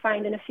whatever I could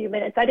find in a few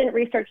minutes. I didn't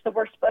research the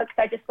worst books.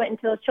 I just went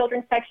into the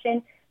children's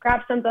section,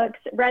 grabbed some books,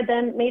 read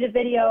them, made a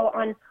video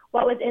on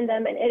what was in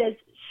them, and it is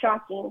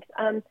shocking.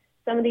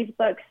 Some of these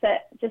books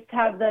that just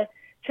have the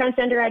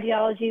transgender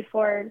ideology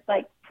for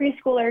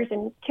preschoolers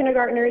and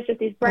kindergartners, with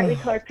these brightly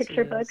colored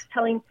picture books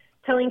telling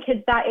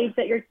kids that age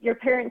that your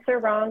parents are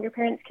wrong, your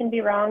parents can be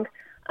wrong.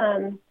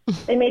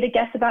 They made a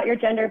guess about your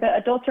gender, but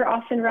adults are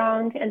often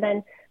wrong. And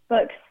then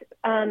books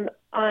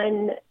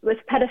with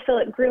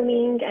pedophilic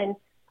grooming and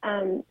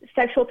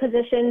sexual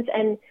positions.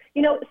 And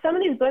some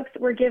of these books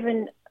were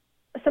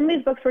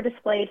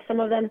displayed, some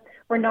of them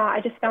were not.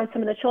 I just found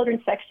some in the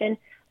children's section.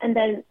 And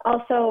then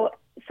also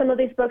some of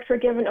these books were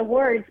given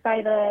awards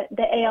by the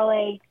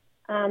ALA,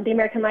 the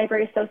American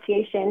Library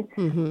Association.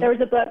 Mm-hmm. There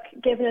was a book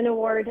given an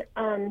award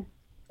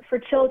for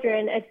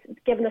children. It's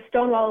given the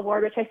Stonewall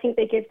Award, which I think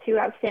they give to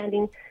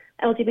outstanding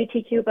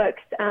LGBTQ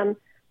books.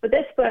 But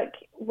this book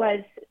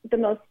was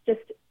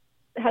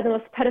had the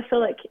most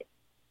pedophilic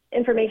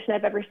information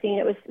I've ever seen.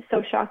 It was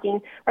so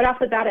shocking. Right off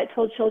the bat, it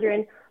told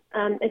children,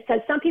 it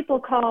said, some people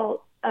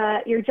call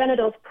your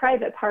genitals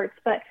private parts,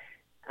 but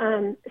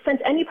since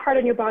any part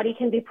of your body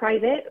can be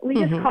private, we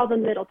just call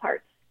them middle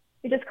parts.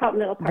 We just call them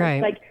middle parts.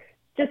 Right.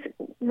 Just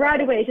right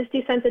away, just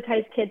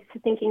desensitize kids to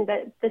thinking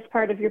that this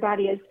part of your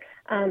body is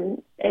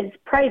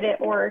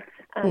private, or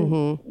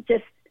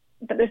just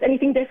that there's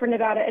anything different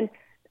about it. And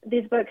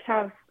these books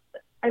have,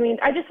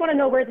 I just want to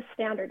know where the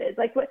standard is.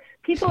 What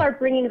people are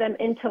bringing them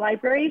into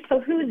libraries, so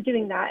who's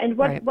doing that, and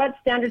what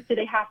standards do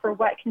they have for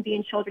what can be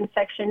in children's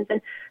sections,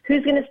 and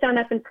who's going to stand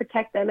up and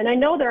protect them? And I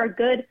know there are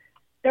good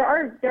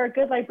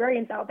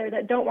librarians out there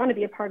that don't want to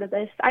be a part of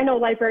this. I know a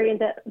librarian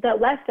that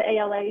left the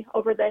ALA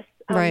over this.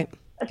 A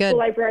school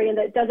librarian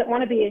that doesn't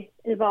want to be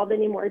involved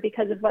anymore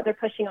because of what they're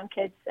pushing on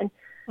kids. And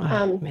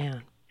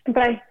man.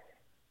 But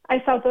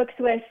I saw books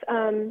with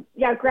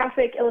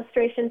graphic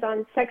illustrations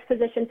on sex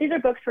positions. These are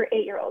books for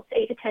 8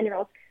 to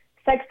 10-year-olds.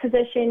 Sex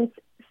positions,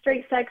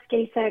 straight sex,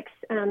 gay sex,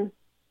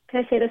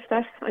 Can I say this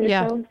stuff on your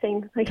show?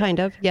 Saying, like, kind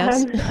of,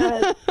 yes.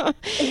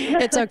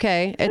 It's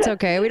okay. It's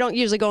okay. We don't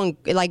usually go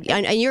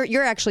and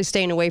you're actually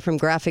staying away from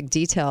graphic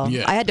detail.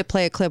 Yeah. I had to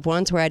play a clip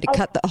once where I had to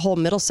cut the whole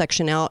middle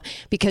section out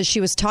because she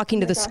was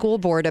talking to the school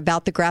board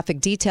about the graphic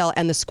detail,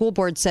 and the school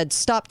board said,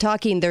 "Stop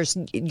talking. There's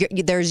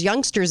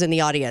youngsters in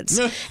the audience,"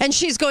 and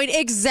she's going,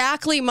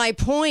 "Exactly my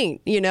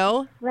point.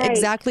 Right.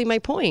 Exactly my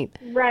point."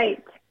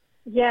 Right.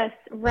 Yes.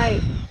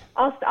 Right.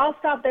 I'll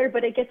stop there,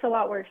 but it gets a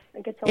lot worse.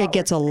 It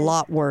gets a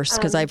lot worse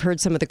because I've heard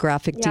some of the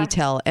graphic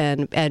detail,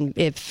 and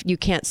if you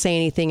can't say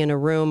anything in a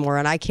room,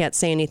 and I can't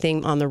say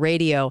anything on the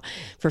radio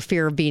for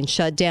fear of being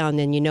shut down,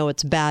 then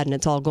it's bad, and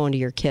it's all going to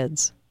your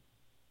kids.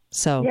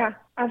 So yeah,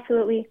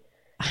 absolutely.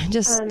 I'm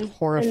just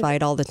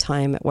horrified all the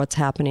time at what's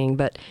happening.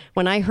 But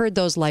when I heard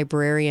those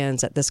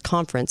librarians at this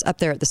conference up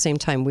there at the same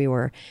time we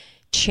were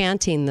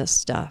chanting this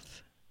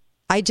stuff,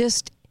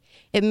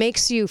 it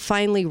makes you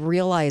finally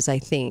realize, I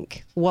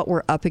think, what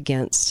we're up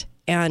against.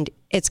 And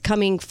it's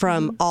coming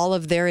from all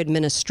of their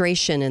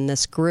administration in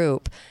this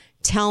group,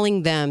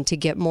 telling them to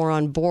get more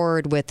on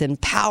board with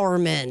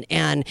empowerment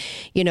and,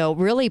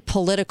 really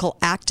political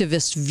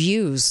activist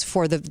views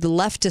for the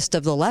leftist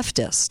of the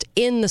leftist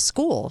in the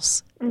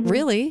schools.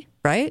 Really,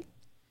 right?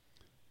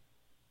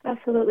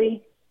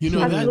 Absolutely.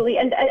 Absolutely.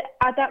 And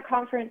at that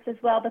conference as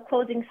well, the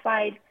closing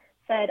slide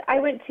said, "I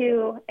went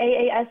to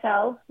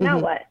AASL, now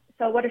what?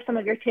 So what are some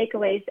of your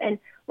takeaways?" And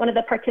one of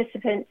the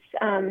participants,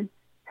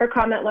 her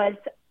comment was,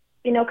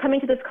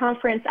 coming to this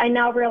conference, I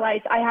now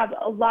realize I have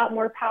a lot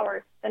more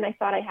power than I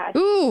thought I had.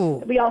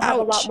 Ooh, we all have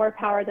a lot more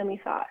power than we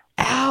thought.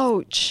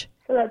 Ouch.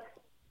 So that's,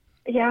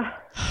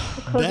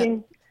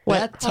 closing.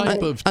 That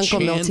type of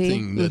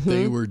chanting that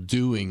they were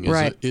doing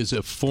is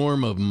a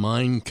form of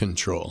mind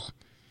control.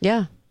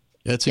 Yeah.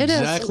 That's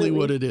exactly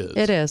what it is.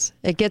 It is.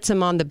 It gets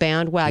them on the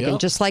bandwagon,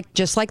 just like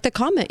the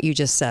comment you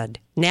just said.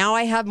 Now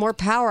I have more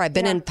power. I've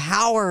been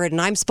empowered,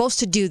 and I'm supposed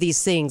to do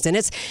these things. And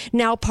it's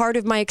now part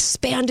of my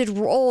expanded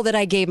role that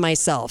I gave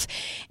myself.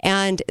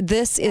 And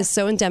this is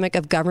so endemic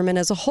of government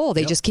as a whole.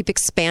 They just keep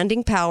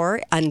expanding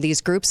power, and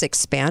these groups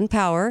expand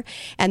power,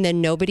 and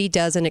then nobody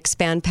does an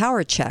expand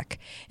power check,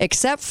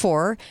 except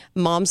for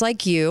moms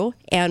like you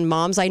and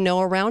moms I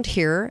know around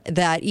here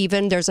that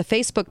even there's a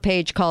Facebook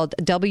page called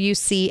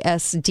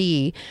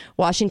WCSD,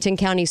 Washington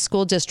County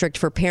School District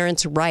for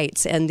Parents'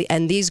 Rights. And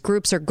these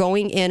groups are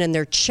going in and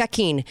they're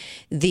checking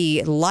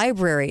the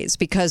libraries,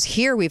 because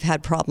here we've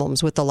had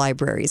problems with the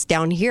libraries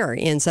down here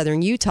in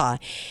southern Utah.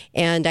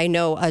 And I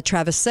know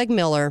Travis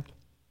Segmiller,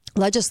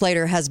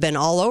 legislator, has been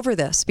all over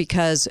this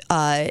because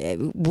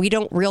we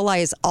don't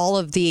realize all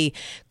of the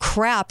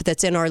crap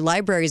that's in our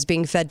libraries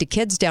being fed to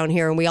kids down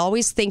here. And we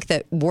always think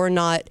that we're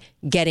not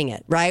getting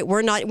it, right?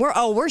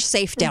 We're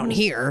safe down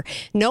here.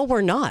 No, we're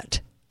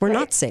not. We're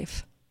not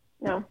safe.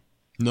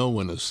 No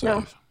one is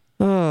safe.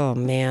 Oh,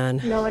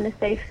 man. No one is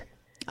safe.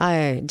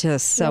 I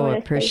just so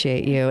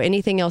appreciate you.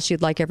 Anything else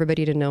you'd like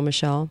everybody to know,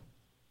 Michelle,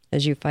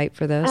 as you fight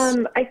for this?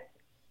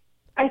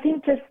 I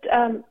think just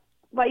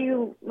what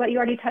you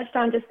already touched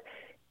on,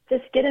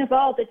 just get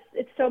involved.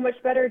 It's so much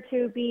better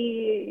to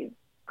be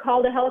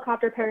called a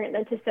helicopter parent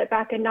than to sit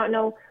back and not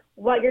know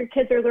what your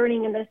kids are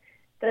learning and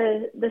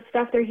the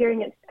stuff they're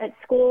hearing at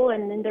school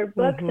and in their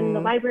books and the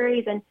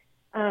libraries. And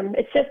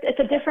it's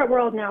a different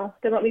world now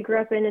than what we grew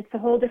up in. It's a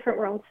whole different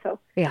world. So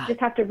you just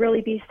have to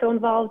really be so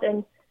involved,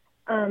 and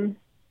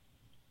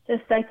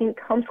I think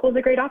homeschool is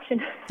a great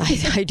option.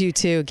 I do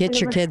too.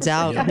 Get your kids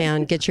out,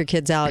 man. Get your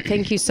kids out.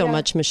 Thank you so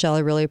much, Michelle. I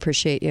really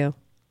appreciate you.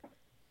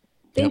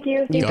 Thank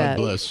you. God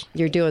bless.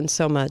 You're doing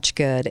so much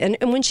good. And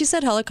when she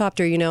said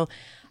helicopter,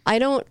 I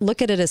don't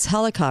look at it as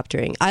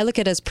helicoptering. I look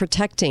at it as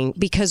protecting,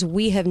 because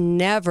we've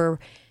never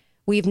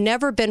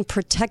been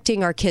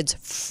protecting our kids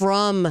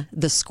from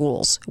the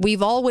schools.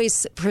 We've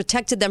always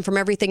protected them from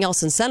everything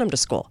else and sent them to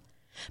school.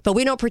 But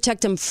we don't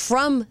protect them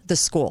from the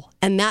school.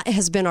 And that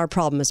has been our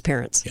problem as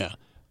parents. Yeah.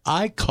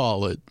 I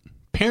call it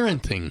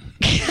parenting.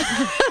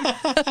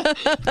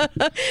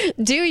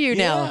 Do you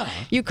now? Yeah.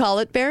 You call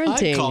it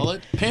parenting. I call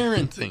it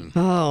parenting.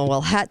 Oh,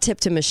 well, hat tip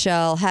to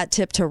Michelle. Hat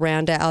tip to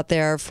Randa out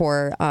there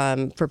for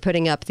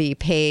putting up the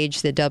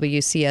page, the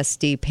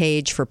WCSD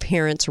page for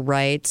parents'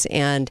 rights.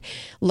 And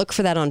look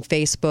for that on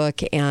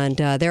Facebook. And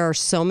there are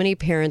so many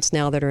parents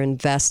now that are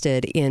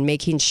invested in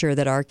making sure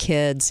that our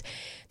kids,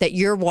 that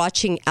you're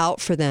watching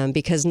out for them,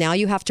 because now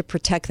you have to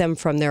protect them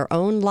from their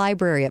own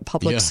library at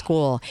public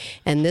school.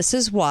 And this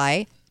is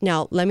why,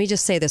 now let me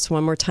just say this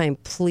one more time,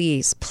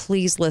 please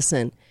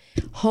listen.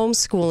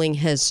 Homeschooling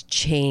has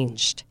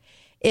changed.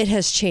 It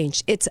has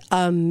changed. It's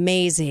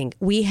amazing.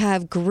 We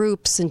have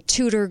groups and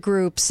tutor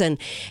groups and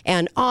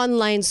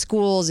online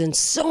schools and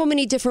so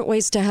many different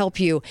ways to help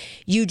you.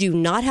 You do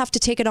not have to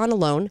take it on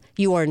alone.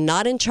 You are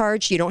not in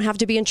charge. You don't have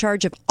to be in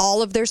charge of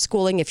all of their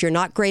schooling if you're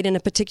not great in a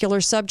particular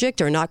subject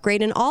or not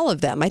great in all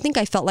of them. I think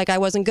I felt like I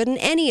wasn't good in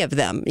any of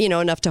them,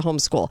 enough to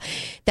homeschool.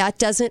 That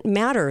doesn't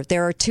matter.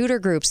 There are tutor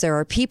groups. There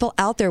are people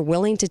out there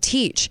willing to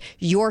teach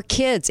your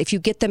kids if you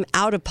get them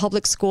out of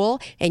public school.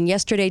 And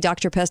yesterday,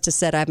 Dr. Pesta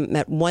said, I haven't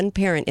met one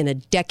parent in a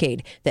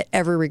decade that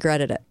ever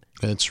regretted it.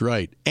 That's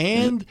right.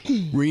 And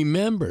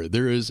remember,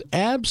 there is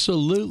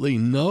absolutely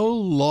no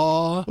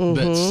law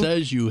that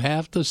says you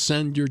have to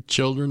send your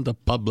children to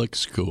public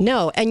school.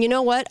 No, and you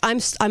know what? I'm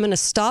going to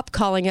stop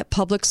calling it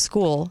public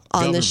school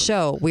on the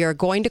show. We are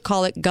going to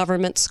call it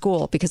government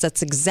school because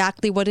that's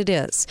exactly what it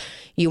is.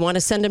 You want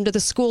to send them to the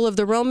school of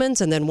the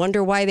Romans and then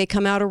wonder why they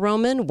come out a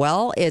Roman?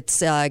 Well,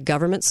 it's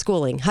government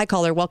schooling. Hi,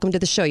 caller. Welcome to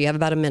the show. You have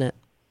about a minute.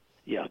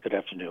 Yeah, good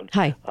afternoon.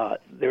 Hi.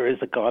 There is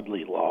a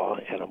godly law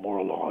and a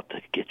moral law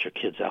to get your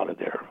kids out of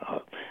there.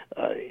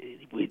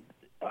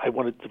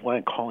 Why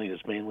I'm calling is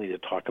mainly to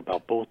talk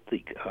about both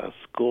the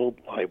school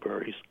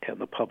libraries and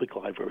the public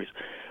libraries.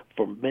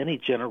 For many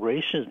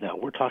generations now,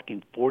 we're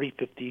talking 40,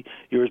 50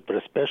 years, but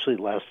especially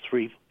the last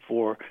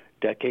 3-4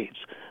 decades,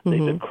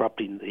 they've been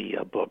corrupting the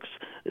books.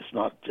 It's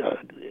not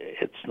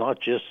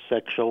just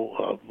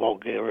sexual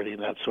vulgarity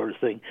and that sort of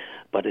thing,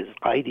 but it's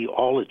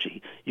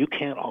ideology. You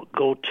can't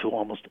go to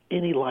almost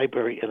any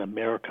library in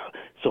America.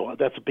 So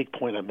that's a big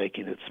point I'm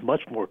making. It's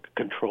much more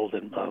controlled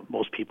than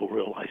most people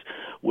realize,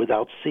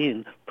 without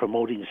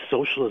promoting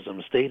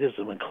socialism,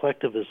 statism, and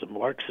collectivism,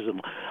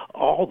 Marxism,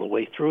 all the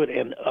way through it,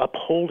 and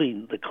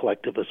upholding the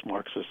collectivist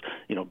Marxist,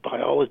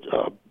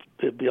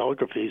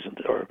 biographies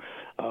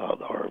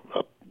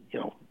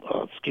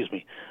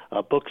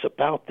books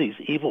about these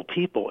evil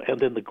people, and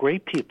then the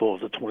great people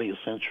of the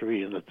 20th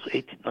century and the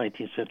 18th,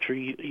 19th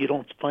century, you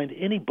don't find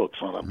any books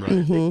on them.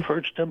 Right. They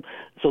purged them.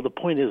 So the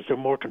point is they're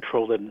more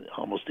controlled than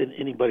almost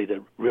anybody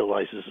that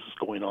realizes this is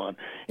going on,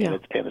 and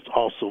it's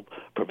also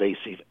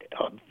pervasive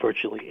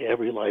virtually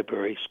every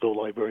library, school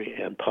library,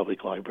 and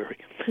public library.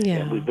 Yeah.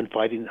 And we've been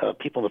fighting,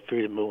 people in the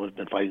freedom movement have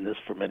been fighting this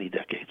for many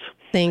decades.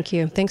 Thank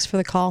you. Thanks for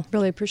the call.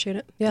 Really appreciate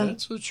it. Yeah.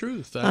 That's the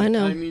truth. I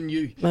know. I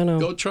mean,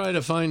 go try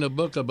to find a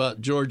book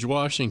about George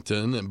Washington,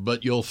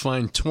 but you'll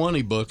find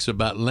 20 books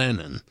about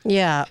Lenin.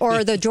 Yeah,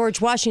 or the George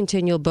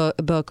Washington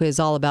book is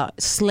all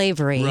about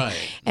slavery, right,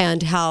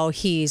 and how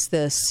he's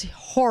this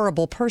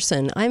horrible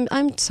person.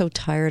 I'm so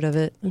tired of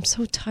it. I'm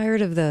so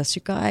tired of this.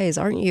 You guys,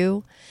 aren't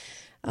you?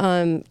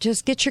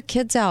 Just get your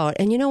kids out.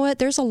 And you know what?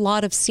 There's a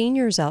lot of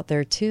seniors out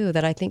there, too,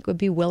 that I think would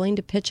be willing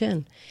to pitch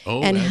in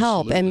and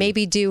help and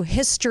maybe do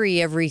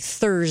history every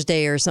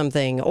Thursday or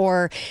something,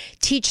 or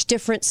teach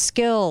different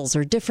skills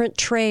or different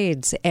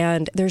trades.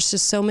 And there's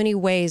just so many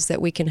ways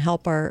that we can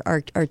help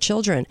our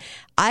children.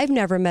 I've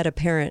never met a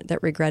parent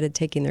that regretted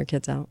taking their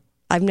kids out.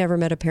 I've never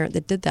met a parent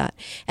that did that.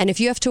 And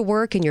if you have to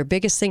work and your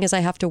biggest thing is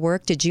I have to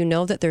work, did you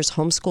know that there's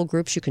homeschool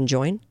groups you can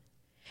join?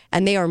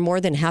 And they are more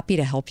than happy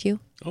to help you.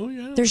 Oh,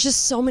 yeah. There's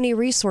just so many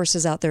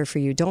resources out there for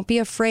you. Don't be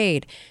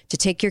afraid to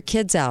take your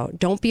kids out.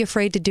 Don't be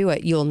afraid to do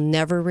it. You'll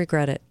never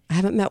regret it. I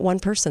haven't met one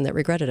person that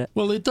regretted it.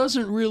 Well, it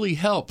doesn't really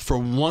help for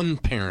one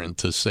parent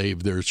to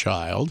save their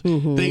child.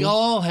 They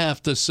all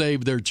have to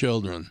save their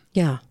children.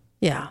 Yeah,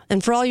 yeah.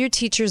 And for all your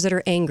teachers that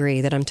are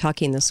angry that I'm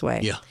talking this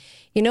way,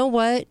 you know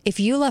what? If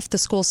you left the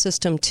school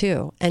system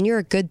too, and you're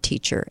a good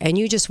teacher, and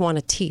you just want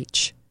to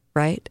teach,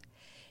 right?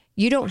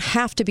 You don't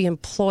have to be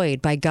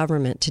employed by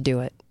government to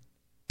do it.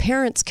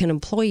 Parents can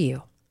employ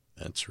you.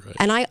 That's right.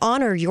 And I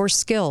honor your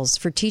skills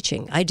for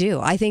teaching. I do.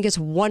 I think it's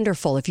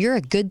wonderful. If you're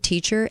a good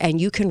teacher and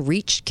you can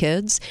reach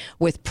kids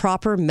with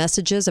proper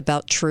messages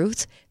about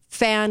truth,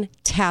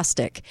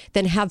 fantastic.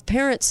 Then have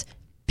parents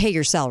pay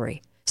your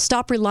salary.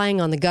 Stop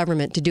relying on the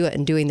government to do it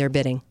and doing their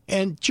bidding.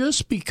 And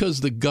just because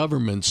the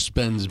government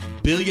spends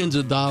billions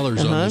of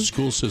dollars on the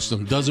school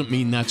system doesn't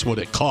mean that's what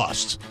it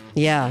costs.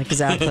 Yeah,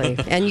 exactly.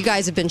 And you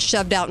guys have been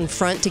shoved out in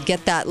front to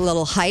get that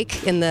little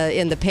hike in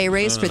the pay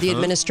raise for the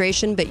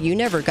administration, but you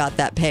never got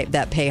that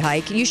pay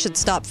hike. You should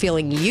stop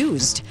feeling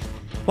used.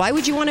 Why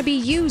would you want to be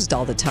used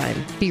all the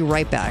time? Be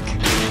right back.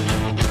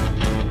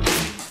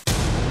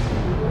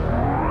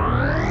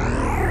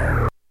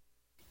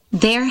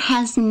 There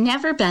has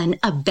never been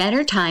a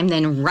better time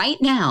than right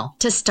now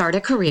to start a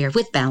career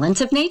with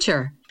Balance of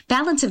Nature.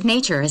 Balance of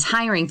Nature is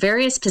hiring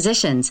various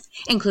positions,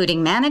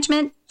 including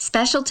management,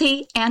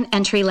 specialty, and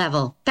entry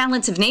level.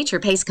 Balance of Nature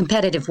pays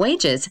competitive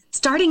wages,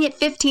 starting at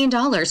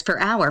 $15 per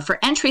hour for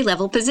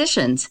entry-level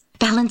positions.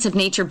 Balance of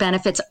Nature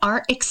benefits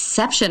are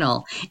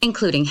exceptional,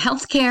 including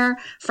health care,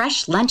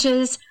 fresh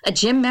lunches, a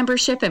gym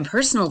membership and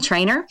personal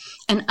trainer,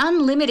 an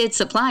unlimited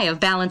supply of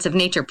Balance of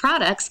Nature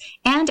products,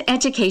 and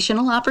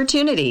educational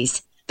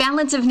opportunities.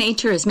 Balance of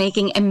Nature is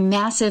making a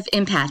massive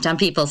impact on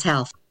people's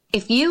health.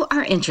 If you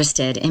are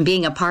interested in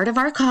being a part of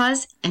our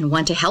cause and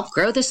want to help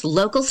grow this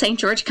local St.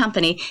 George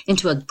company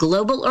into a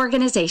global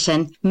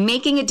organization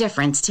making a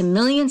difference to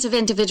millions of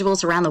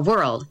individuals around the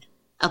world,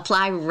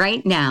 apply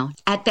right now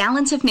at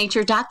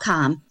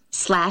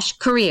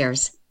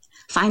balanceofnature.com/careers.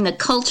 Find the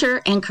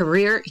culture and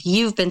career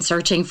you've been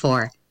searching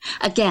for.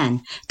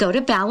 Again, go to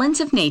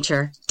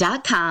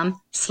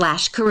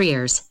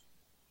balanceofnature.com/careers.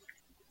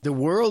 The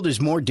world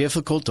is more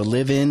difficult to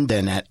live in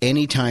than at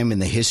any time in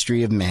the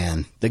history of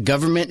man. The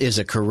government is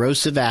a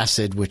corrosive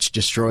acid which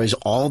destroys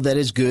all that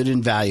is good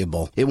and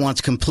valuable. It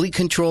wants complete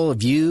control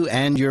of you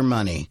and your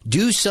money.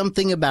 Do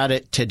something about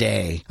it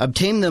today.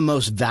 Obtain the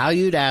most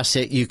valued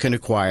asset you can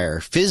acquire.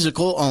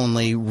 Physical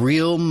only,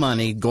 real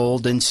money,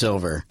 gold and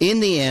silver. In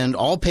the end,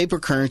 all paper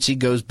currency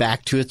goes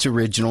back to its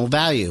original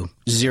value.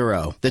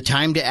 Zero. The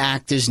time to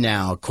act is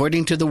now.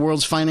 According to the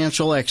world's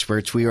financial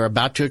experts, we are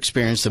about to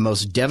experience the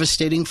most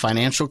devastating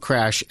financial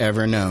crash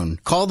ever known.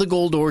 Call the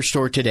Gold Ore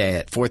Store today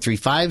at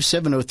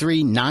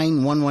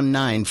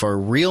 435-703-9119 for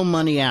real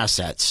money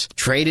assets.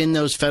 Trade in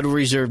those Federal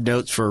Reserve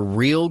notes for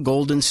real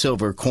gold and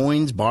silver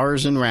coins,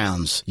 bars, and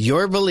rounds.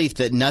 Your belief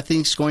that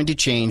nothing's going to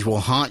change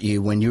will haunt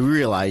you when you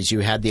realize you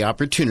had the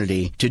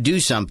opportunity to do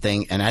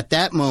something, and at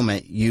that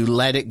moment, you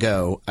let it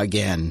go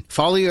again.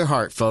 Follow your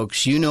heart,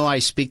 folks. You know I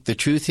speak the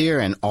truth here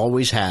and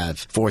always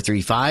have.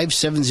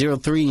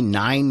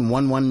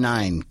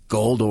 435-703-9119.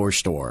 Gold Ore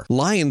Store.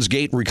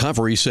 Lionsgate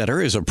Recovery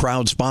Center is a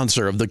proud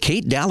sponsor of the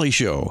Kate Dalley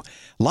Show.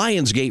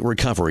 Lionsgate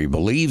Recovery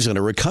believes in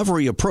a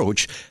recovery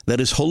approach that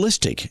is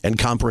holistic and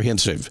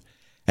comprehensive.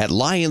 At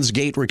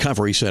Lionsgate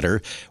Recovery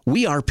Center,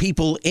 we are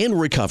people in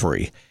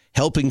recovery,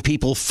 helping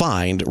people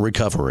find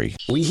recovery.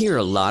 We hear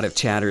a lot of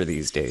chatter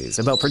these days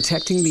about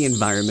protecting the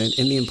environment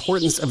and the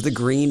importance of the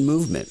green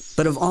movement.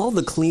 But of all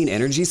the clean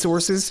energy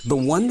sources, the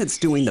one that's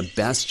doing the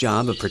best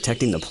job of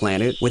protecting the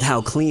planet with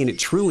how clean it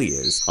truly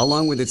is,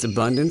 along with its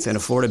abundance and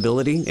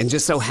affordability, and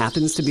just so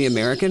happens to be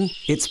American,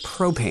 it's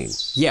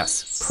propane.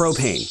 Yes,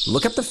 propane.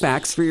 Look up the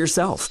facts for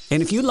yourself.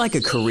 And if you'd like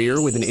a career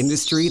with an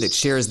industry that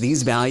shares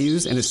these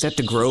values and is set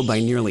to grow by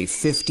nearly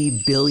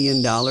 $50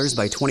 billion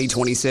by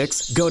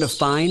 2026, go to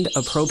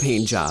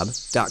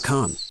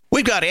findapropanejob.com.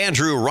 We've got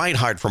Andrew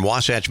Reinhardt from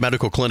Wasatch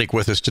Medical Clinic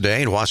with us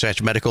today. And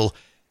Wasatch Medical,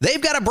 they've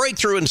got a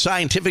breakthrough in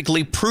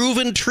scientifically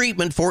proven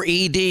treatment for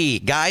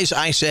ED. Guys,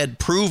 I said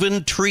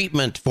proven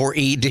treatment for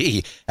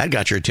ED. That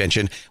got your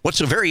attention. What's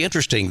so very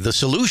interesting, the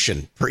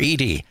solution for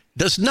ED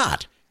does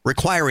not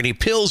require any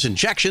pills,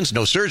 injections,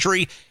 no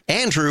surgery.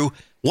 Andrew,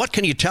 what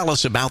can you tell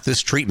us about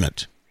this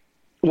treatment?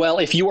 Well,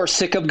 if you are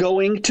sick of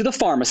going to the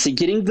pharmacy,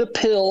 getting the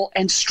pill,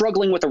 and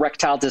struggling with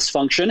erectile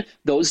dysfunction,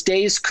 those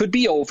days could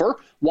be over.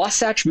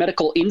 Wasatch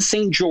Medical in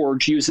St.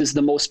 George uses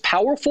the most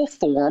powerful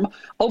form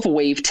of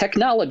wave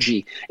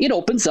technology. It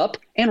opens up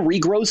and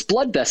regrows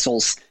blood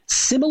vessels.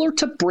 Similar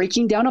to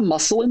breaking down a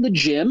muscle in the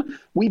gym,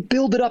 we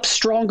build it up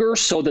stronger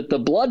so that the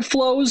blood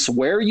flows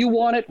where you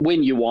want it,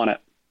 when you want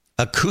it.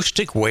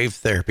 Acoustic wave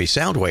therapy,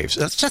 sound waves.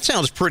 That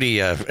sounds pretty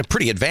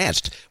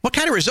advanced. What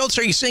kind of results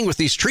are you seeing with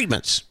these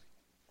treatments?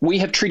 We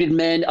have treated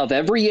men of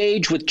every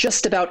age with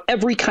just about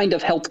every kind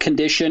of health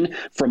condition,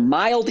 from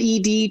mild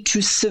ED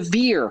to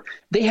severe.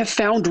 They have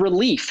found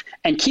relief.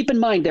 And keep in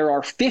mind, there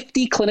are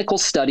 50 clinical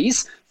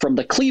studies from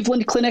the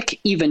Cleveland Clinic,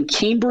 even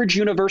Cambridge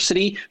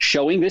University,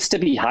 showing this to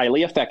be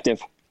highly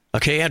effective.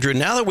 Okay, Andrew,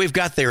 now that we've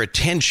got their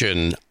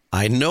attention,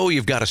 I know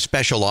you've got a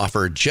special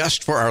offer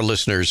just for our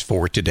listeners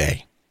for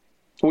today.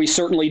 We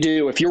certainly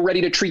do. If you're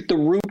ready to treat the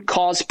root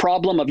cause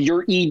problem of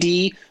your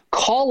ED,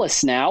 call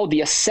us now.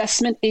 The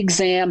assessment,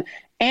 exam,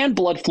 and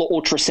blood flow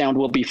ultrasound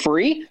will be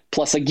free.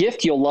 Plus a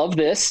gift, you'll love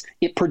this.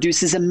 It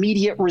produces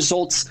immediate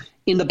results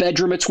in the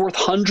bedroom. It's worth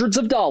hundreds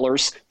of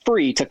dollars,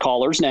 free to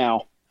callers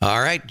now. All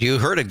right, you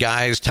heard it,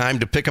 guys. Time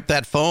to pick up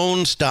that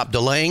phone. Stop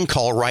delaying.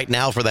 Call right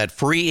now for that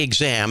free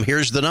exam.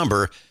 Here's the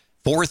number,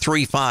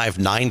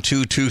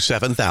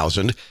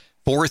 435-922-7000.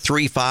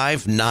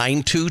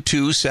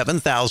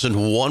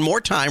 435-922-7000. One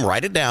more time,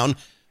 write it down,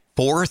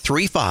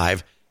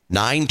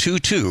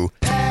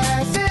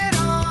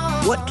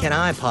 435-922-7000. What can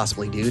I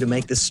possibly do to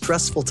make this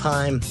stressful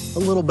time a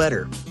little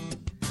better?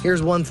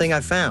 Here's one thing I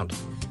found.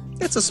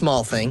 It's a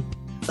small thing,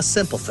 a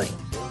simple thing,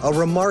 a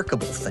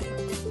remarkable thing.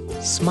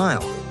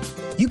 Smile.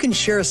 You can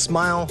share a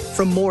smile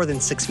from more than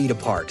 6 feet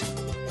apart.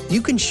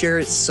 You can share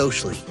it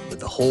socially with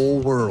the whole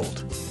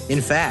world. In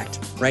fact,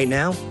 right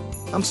now,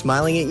 I'm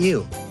smiling at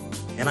you.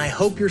 And I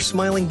hope you're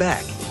smiling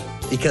back,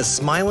 because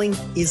smiling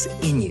is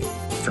in you.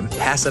 From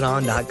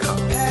PassItOn.com.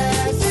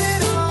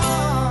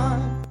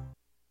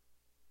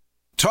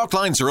 Talk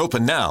lines are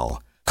open now.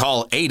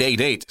 Call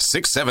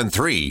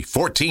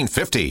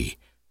 888-673-1450.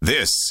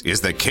 This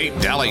is the Kate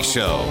Dalley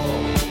Show.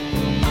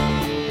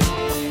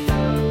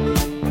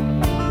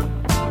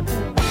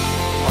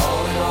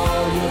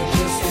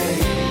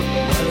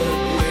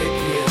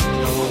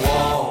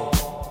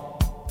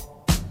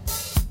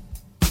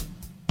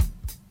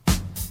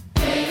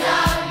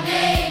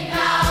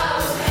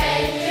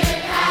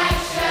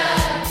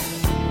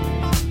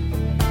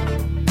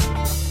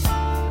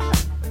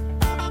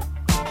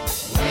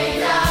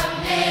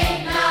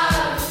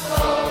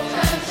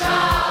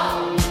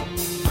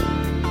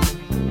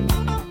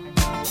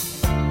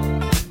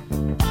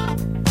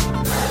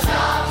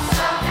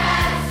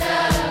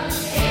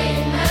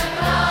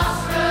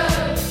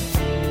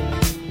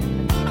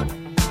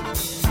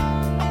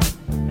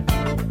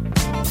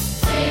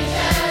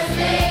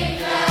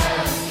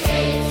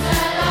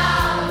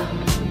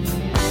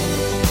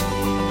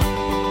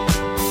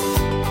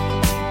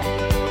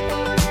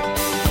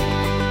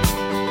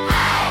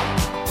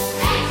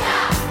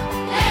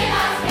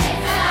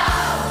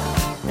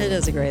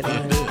 is a great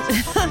line.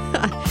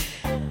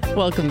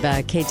 Welcome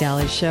back, Kate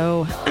Dalley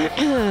Show.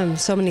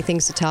 So many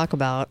things to talk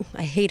about.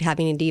 I hate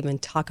having to even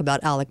talk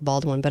about Alec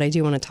Baldwin, but I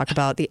do want to talk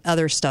about the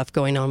other stuff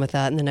going on with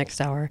that in the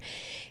next hour.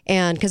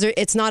 And because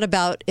it's not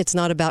about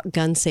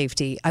gun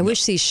safety. I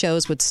wish these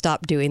shows would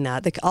stop doing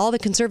that. All the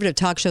conservative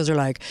talk shows are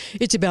like,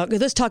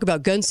 let's talk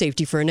about gun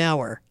safety for an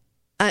hour.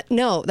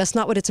 No, that's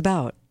not what it's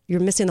about.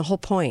 You're missing the whole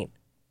point.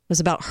 It was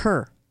about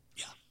her,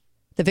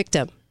 the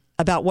victim,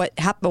 about what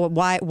happened,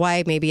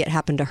 why maybe it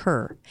happened to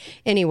her.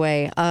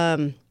 Anyway.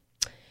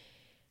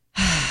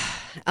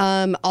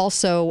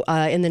 Also,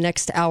 in the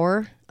next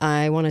hour,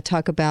 I want to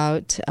talk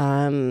about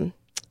all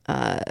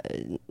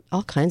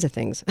kinds of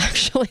things.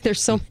 Actually,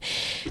 there's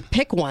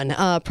pick one,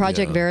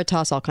 Project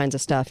Veritas, all kinds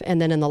of stuff.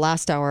 And then in the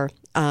last hour,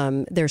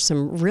 there's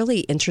some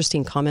really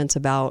interesting comments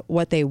about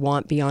what they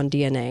want beyond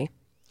DNA,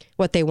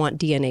 what they want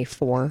DNA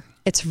for.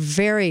 It's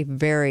very,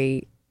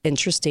 very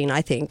interesting,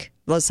 I think.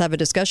 Let's have a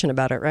discussion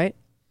about it, right?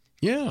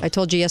 Yeah. I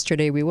told you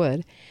yesterday we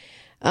would.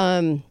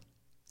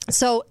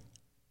 So,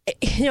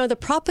 the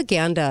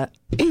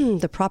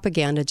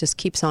propaganda just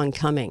keeps on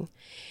coming.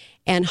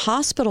 And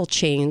hospital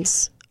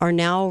chains are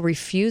now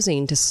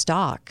refusing to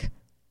stock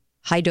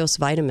high-dose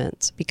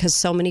vitamins because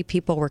so many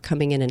people were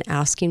coming in and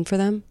asking for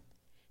them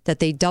that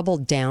they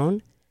doubled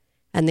down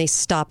and they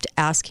stopped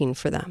asking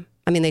for them.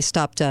 I mean, they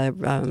stopped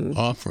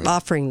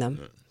offering them.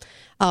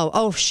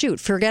 Oh, shoot.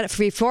 Forget it.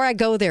 Before I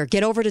go there,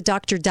 get over to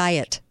Dr.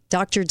 Diet.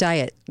 Dr.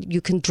 Diet,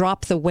 you can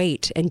drop the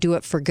weight and do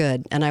it for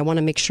good. And I want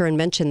to make sure and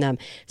mention them.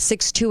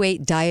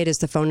 628 Diet is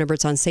the phone number.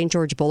 It's on St.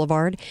 George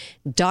Boulevard.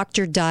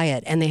 Dr.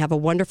 Diet. And they have a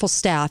wonderful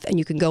staff. And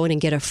you can go in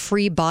and get a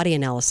free body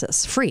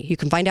analysis. Free. You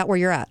can find out where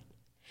you're at.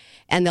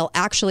 And they'll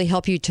actually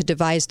help you to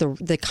devise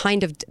the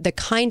kind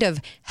of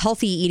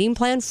healthy eating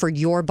plan for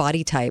your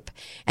body type.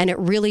 And it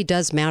really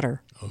does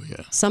matter. Oh,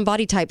 yeah. Some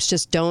body types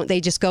just don't. They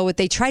just go with,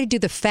 they try to do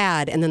the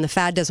fad, and then the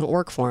fad doesn't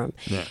work for them.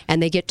 Yeah.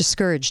 And they get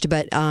discouraged.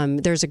 But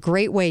there's a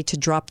great way to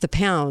drop the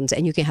pounds,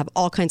 and you can have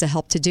all kinds of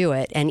help to do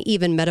it. And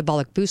even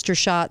metabolic booster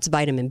shots,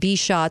 vitamin B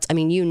shots, I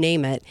mean, you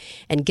name it,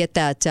 and get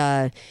that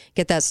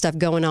stuff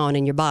going on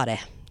in your body.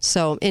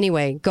 So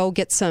anyway, go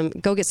get some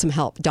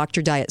help.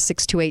 Dr. Diet,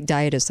 628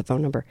 Diet is the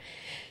phone number.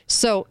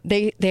 So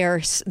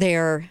they're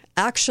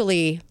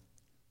actually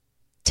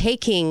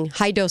taking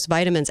high-dose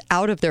vitamins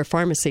out of their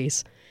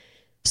pharmacies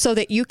so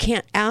that you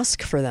can't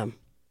ask for them.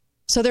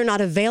 So they're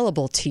not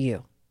available to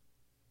you.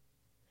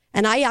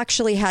 And I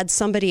actually had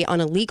somebody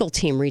on a legal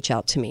team reach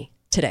out to me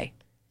today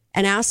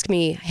and ask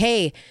me,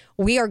 hey,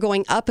 we are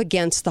going up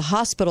against the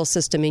hospital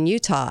system in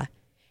Utah,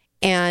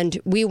 and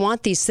we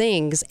want these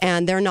things,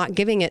 and they're not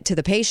giving it to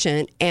the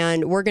patient,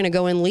 and we're going to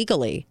go in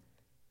legally.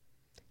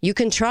 You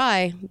can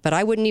try, but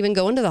I wouldn't even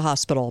go into the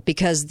hospital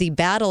because the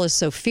battle is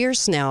so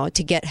fierce now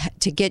to get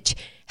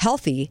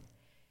healthy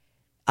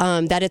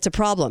that it's a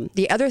problem.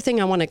 The other thing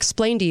I want to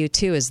explain to you,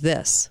 too, is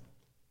this.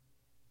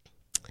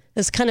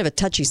 This is kind of a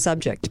touchy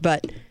subject,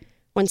 but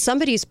when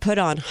somebody's put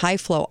on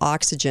high-flow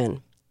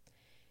oxygen,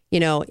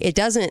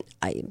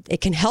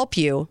 it can help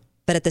you,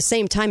 but at the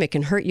same time, it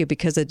can hurt you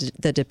because of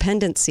the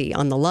dependency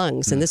on the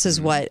lungs. And this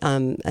is what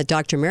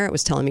Dr. Merritt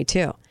was telling me,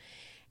 too.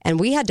 And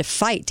we had to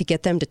fight to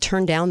get them to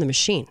turn down the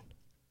machine.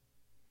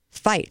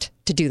 Fight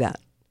to do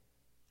that.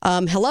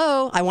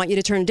 Hello, I want you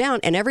to turn it down.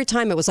 And every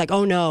time it was like,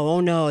 oh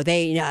no,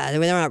 they're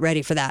not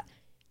ready for that.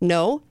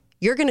 No,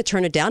 you're going to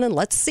turn it down and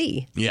let's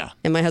see. Yeah.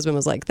 And my husband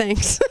was like,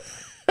 thanks.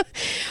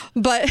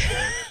 but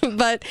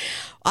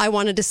I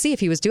wanted to see if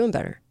he was doing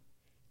better.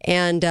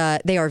 And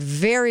they are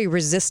very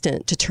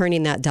resistant to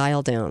turning that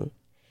dial down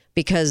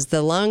because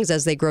the lungs,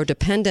 as they grow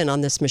dependent on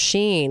this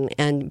machine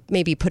and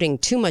maybe putting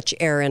too much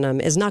air in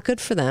them is not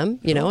good for them,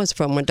 as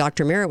from what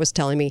Dr. Merritt was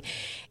telling me.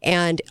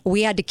 And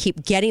we had to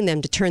keep getting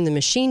them to turn the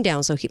machine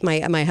down so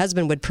my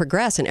husband would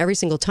progress. And every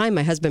single time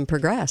my husband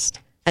progressed.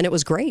 And it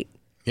was great.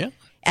 Yeah.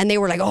 And they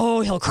were like,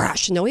 oh, he'll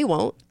crash. No, he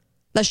won't.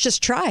 Let's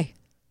just try.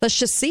 Let's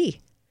just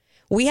see.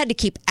 We had to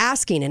keep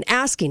asking and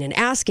asking and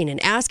asking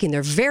and asking.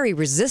 They're very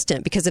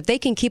resistant because if they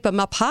can keep them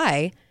up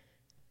high,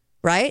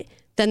 right,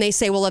 then they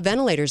say, well, a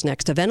ventilator's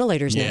next,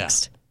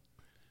 next.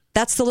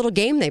 That's the little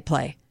game they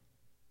play.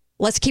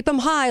 Let's keep them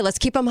high. Let's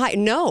keep them high.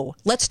 No,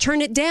 let's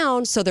turn it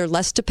down so they're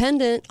less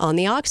dependent on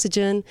the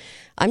oxygen.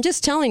 I'm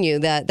just telling you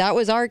that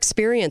was our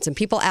experience. And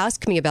people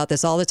ask me about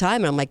this all the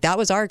time. And I'm like, that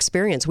was our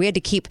experience. We had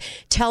to keep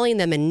telling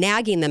them and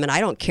nagging them. And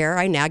I don't care.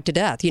 I nag to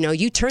death.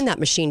 You turn that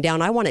machine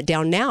down. I want it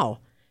down now.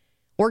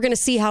 We're going to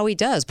see how he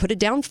does. Put it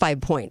down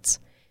 5 points.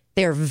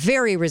 They are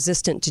very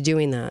resistant to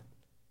doing that.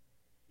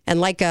 And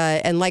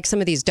like some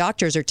of these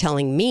doctors are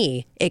telling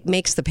me, it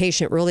makes the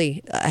patient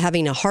really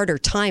having a harder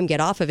time get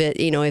off of it,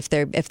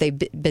 if they've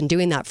been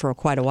doing that for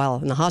quite a while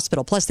in the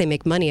hospital. Plus, they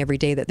make money every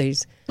day that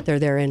they're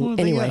there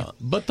anyway. Yeah.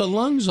 But the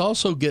lungs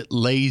also get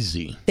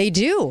lazy. They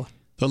do.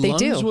 The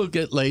lungs will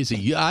get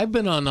lazy. I've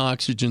been on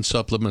oxygen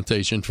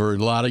supplementation for a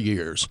lot of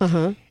years.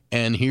 Uh-huh.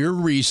 And here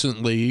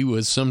recently,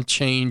 with some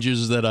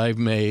changes that I've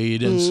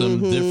made and some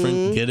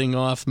different getting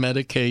off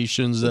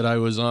medications that I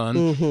was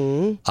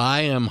on,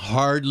 I am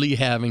hardly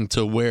having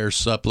to wear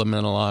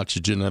supplemental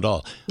oxygen at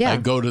all. Yeah. I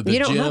go to the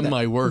gym,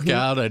 I work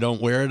out, I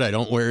don't wear it. I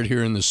don't wear it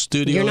here in the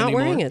studio You're not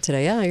anymore. wearing it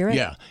today. Yeah, you're right.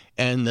 Yeah.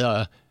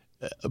 And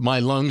my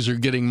lungs are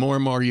getting more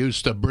and more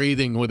used to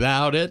breathing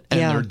without it, and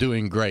they're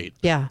doing great.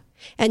 Yeah.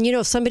 And,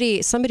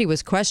 somebody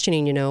was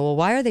questioning, well,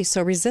 why are they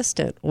so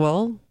resistant?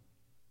 Well,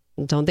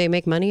 don't they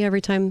make money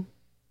every day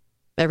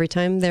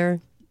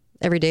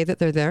that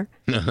they're there?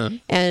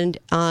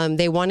 And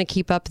they want to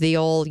keep up the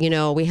old,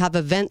 we have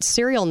a vent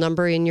serial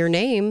number in your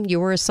name. You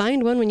were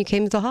assigned one when you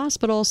came to the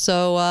hospital,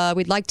 so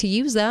we'd like to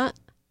use that.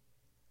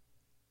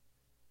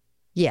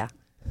 Yeah.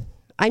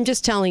 I'm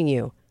just telling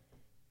you,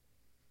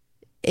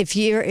 if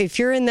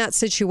you're in that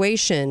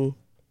situation,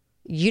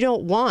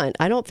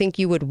 I don't think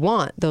you would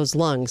want those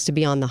lungs to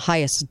be on the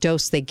highest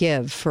dose they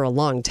give for a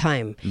long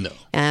time. No.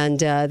 And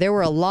there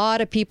were a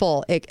lot of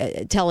people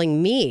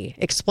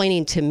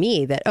explaining to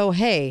me that, oh,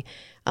 hey,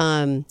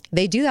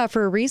 they do that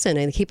for a reason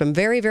and keep them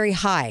very, very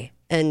high.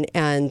 And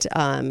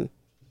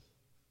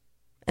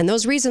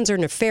those reasons are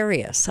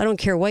nefarious. I don't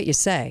care what you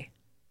say.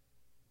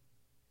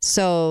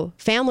 So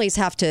families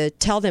have to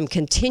tell them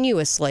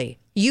continuously,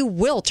 you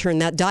will turn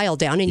that dial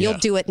down and you'll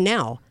do it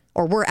now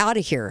or we're out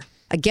of here.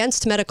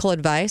 Against medical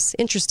advice.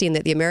 Interesting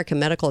that the American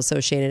Medical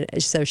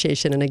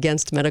Association and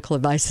Against Medical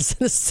Advice is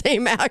the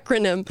same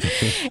acronym.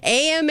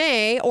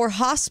 AMA or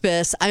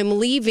hospice, I'm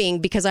leaving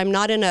because I'm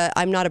not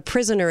a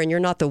prisoner and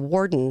you're not the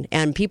warden,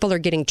 and people are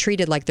getting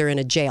treated like they're in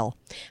a jail.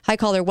 Hi,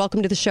 caller.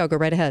 Welcome to the show. Go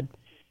right ahead.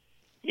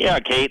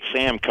 Yeah, Kate,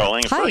 Sam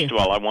calling. Hi. First of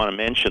all, I want to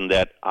mention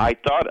that I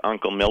thought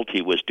Uncle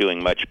Milty was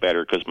doing much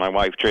better because my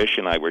wife Trish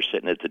and I were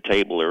sitting at the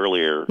table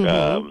earlier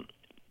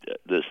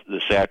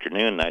this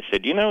afternoon, and I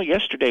said,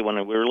 yesterday when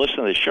we were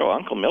listening to the show,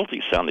 Uncle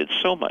Milty sounded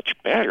so much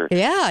better.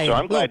 Yeah, so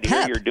I'm glad to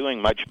hear you're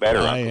doing much better,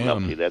 Uncle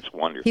Milty. That's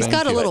wonderful. He's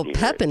got a little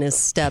pep in his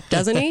step,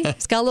 doesn't he?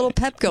 He's got a little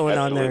pep going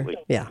on there.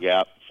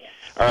 Yeah.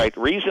 All right,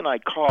 the reason I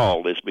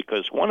called is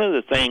because one of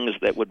the things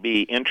that would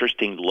be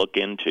interesting to look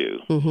into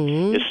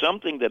is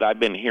something that I've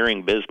been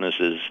hearing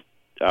businesses,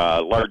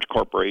 large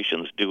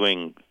corporations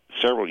doing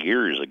several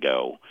years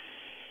ago,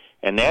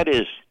 and that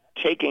is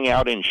taking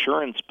out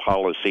insurance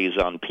policies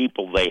on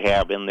people they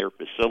have in their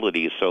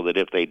facilities so that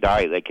if they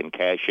die, they can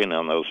cash in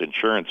on those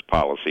insurance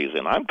policies.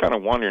 And I'm kind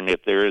of wondering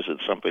if there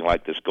isn't something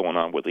like this going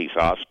on with these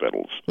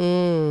hospitals.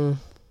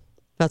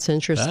 That's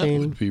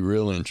interesting. That would be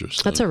real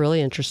interesting. That's a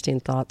really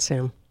interesting thought,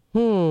 Sam.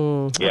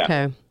 Yeah.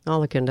 Okay, I'll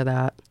look into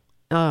that.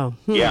 Oh.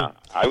 Yeah,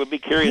 I would be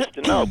curious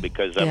to know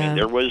because, I mean,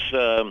 there was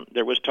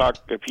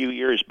talk a few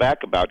years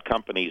back about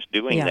companies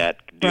doing that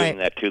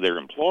to their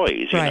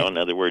employees, in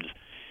other words,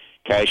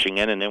 cashing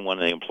in, and then when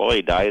the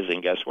employee dies,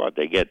 and guess what?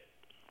 They get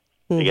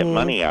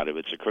money out of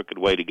it. It's a crooked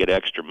way to get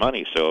extra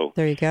money. So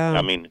there you go.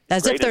 I mean,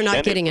 as if they're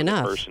not getting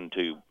enough. For the person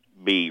to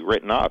be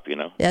written off,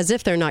 As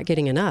if they're not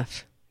getting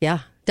enough. Yeah,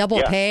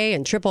 double pay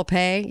and triple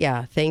pay.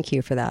 Yeah, thank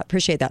you for that.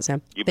 Appreciate that,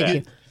 Sam. Thank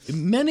you.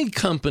 Many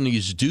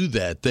companies do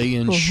that. They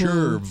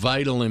insure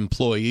vital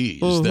employees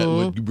that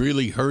would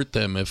really hurt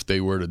them if they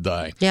were to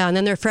die. Yeah, and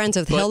then they're friends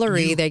with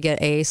Hillary. They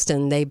get aced,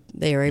 and they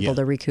are able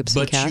to recoup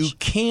some cash. But you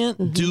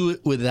can't do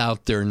it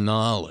without their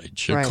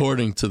knowledge,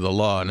 according to the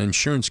law. An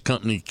insurance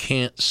company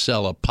can't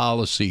sell a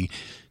policy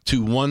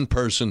to one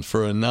person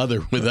for another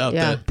without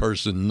that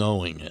person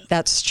knowing it.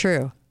 That's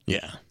true.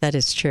 Yeah. That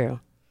is true.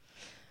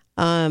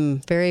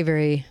 Very,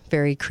 very,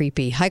 very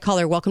creepy. Hi,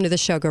 caller. Welcome to the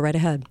show. Go right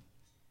ahead.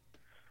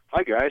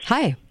 Hi, guys.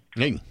 Hi.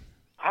 Hey.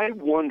 I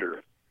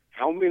wonder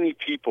how many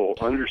people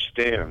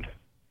understand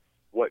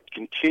what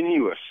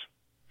continuous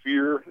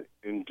fear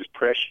and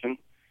depression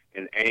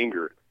and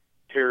anger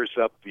tears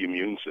up the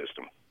immune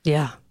system.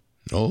 Yeah.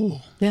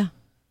 Oh. Yeah.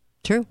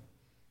 True.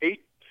 Hey,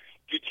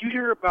 did you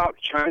hear about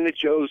China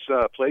Joe's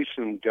place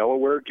in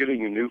Delaware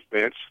getting a new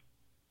fence?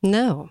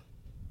 No.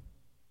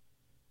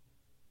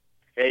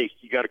 Hey,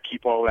 you got to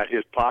keep all that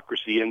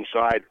hypocrisy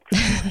inside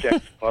to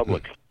protect the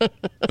public.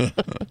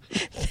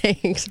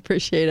 Thanks,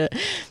 appreciate it.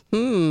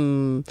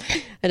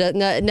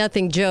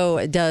 Nothing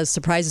Joe does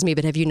surprises me,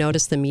 but have you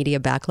noticed the media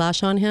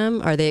backlash on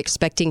him? Are they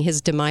expecting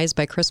his demise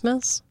by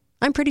Christmas?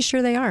 I'm pretty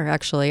sure they are,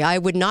 actually.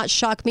 It would not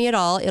shock me at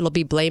all. It'll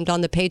be blamed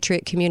on the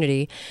patriot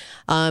community.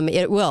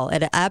 It will.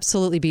 It'll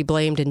absolutely be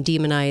blamed and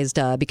demonized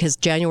because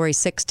January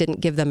 6th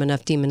didn't give them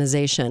enough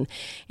demonization.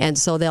 And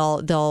so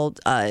they'll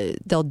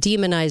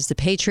demonize the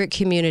patriot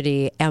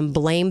community and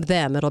blame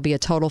them. It'll be a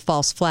total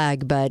false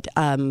flag. But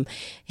him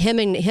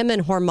and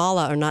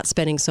Hormala are not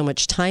spending so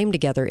much time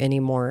together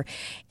anymore.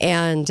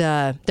 And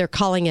they're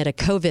calling it a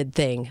COVID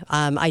thing.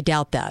 I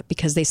doubt that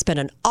because they spent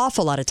an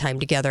awful lot of time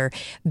together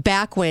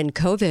back when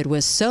COVID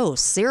was so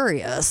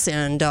serious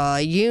and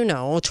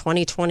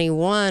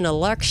 2021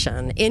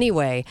 election.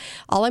 Anyway,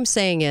 all I'm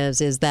saying is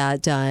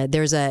that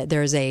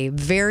there's a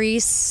very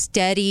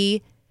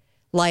steady,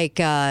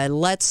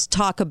 let's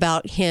talk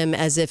about him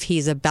as if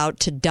he's about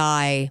to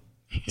die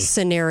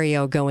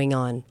scenario going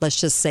on.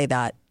 Let's just say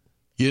that.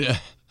 Yeah.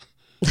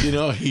 You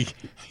know,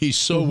 he's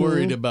so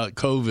worried about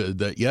COVID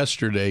that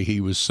yesterday he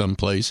was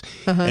someplace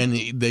and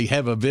they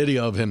have a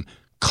video of him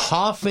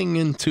coughing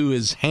into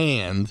his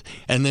hand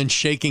and then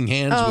shaking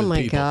hands with people. Oh,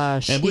 my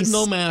gosh. And with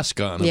no mask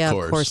on, of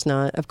course.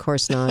 Yeah, of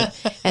course not.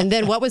 And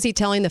then what was he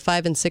telling the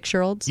 5- and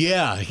 6-year-olds?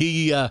 Yeah,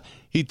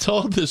 he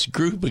told this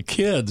group of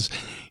kids,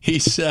 he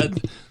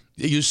said,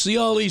 you see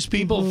all these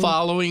people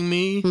following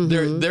me?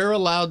 They're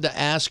allowed to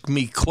ask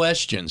me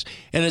questions.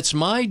 And it's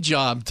my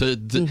job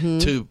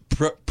to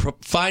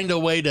find a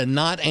way to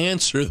not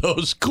answer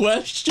those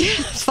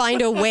questions.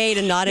 Find a way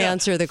to not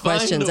answer the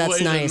questions.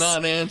 That's nice. Find a way to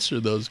not answer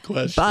those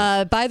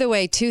questions. By the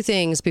way, 2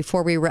 things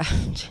before we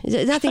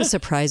nothing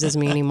surprises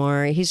me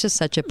anymore. He's just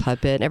such a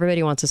puppet.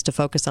 Everybody wants us to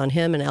focus on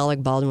him and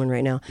Alec Baldwin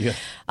right now. Yeah.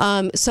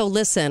 So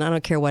listen, I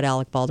don't care what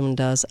Alec Baldwin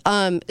does.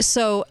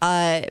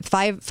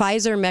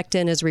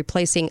 Pfizer-Mectin is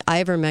replacing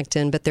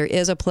ivermectin, but there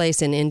is a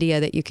place in India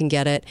that you can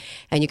get it,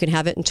 and you can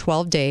have it in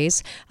 12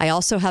 days. I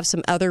also have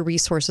some other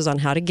resources on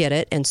how to get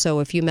it, and so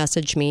if you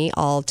message me,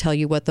 I'll tell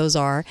you what those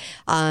are.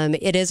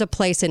 It is a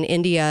place in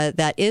India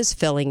that is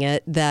filling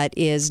it that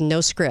is no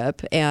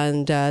script,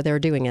 and they're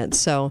doing it.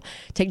 So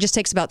it just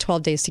takes about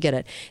 12 days to get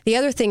it. The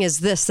other thing is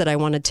this that I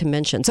wanted to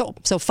mention. So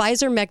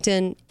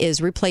Pfizer-Mectin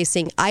is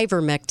replacing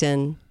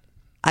ivermectin.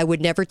 I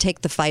would never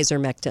take the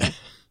Pfizer-Mectin,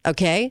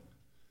 okay?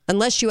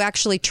 Unless you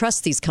actually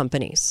trust these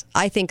companies.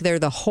 I think they're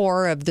the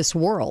whore of this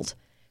world,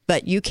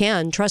 but you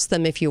can trust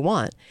them if you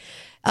want.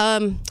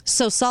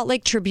 So Salt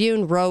Lake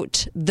Tribune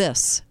wrote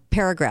this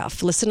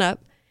paragraph. Listen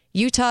up.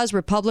 Utah's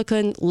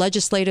Republican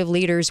legislative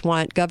leaders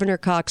want Governor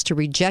Cox to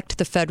reject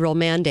the federal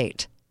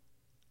mandate.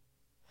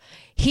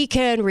 He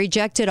can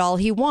reject it all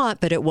he wants,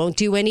 but it won't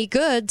do any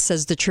good,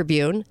 says the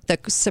Tribune. The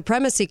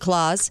Supremacy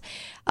Clause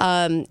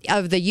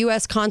of the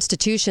U.S.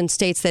 Constitution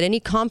states that any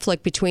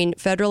conflict between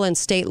federal and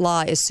state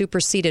law is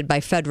superseded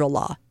by federal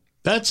law.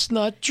 That's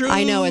not true.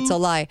 I know, it's a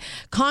lie.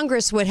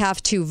 Congress would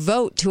have to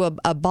vote to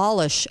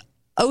abolish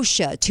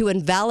OSHA to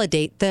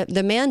invalidate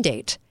the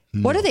mandate.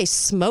 No. What are they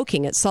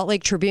smoking at Salt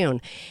Lake Tribune?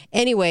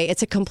 Anyway,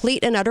 it's a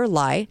complete and utter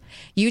lie.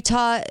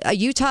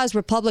 Utah's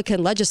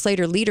Republican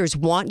legislator leaders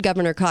want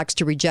Governor Cox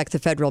to reject the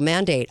federal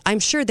mandate. I'm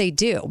sure they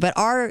do, but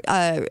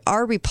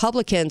our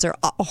Republicans are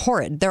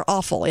horrid. They're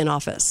awful in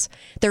office.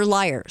 They're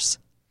liars.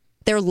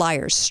 They're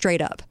liars,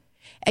 straight up.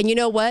 And you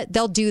know what?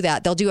 They'll do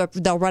that.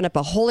 They'll run up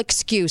a whole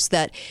excuse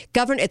that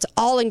it's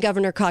all in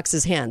Governor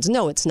Cox's hands.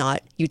 No, it's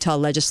not. Utah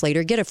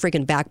legislator, get a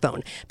freaking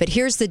backbone. But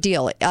here's the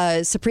deal.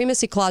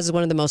 Supremacy Clause is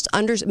one of the most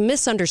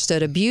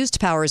misunderstood, abused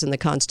powers in the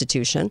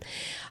Constitution.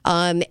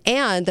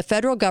 And the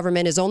federal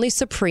government is only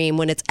supreme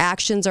when its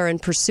actions are in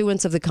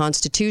pursuance of the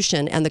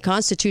Constitution. And the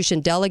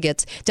Constitution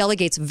delegates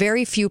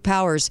very few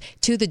powers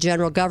to the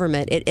general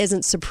government. It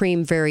isn't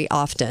supreme very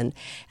often.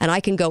 And I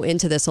can go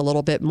into this a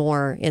little bit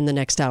more in the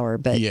next hour.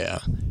 But yeah.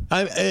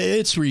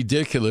 It's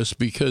ridiculous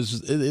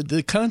because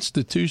the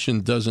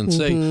Constitution doesn't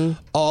say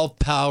all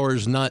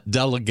powers not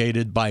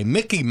delegated by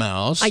Mickey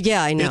Mouse.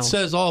 Yeah, I know. It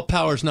says all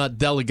powers not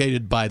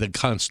delegated by the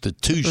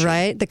Constitution.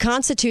 Right. The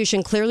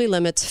Constitution clearly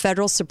limits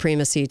federal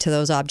supremacy to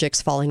those objects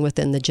falling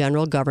within the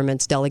general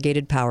government's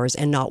delegated powers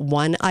and not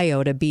one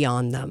iota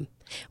beyond them.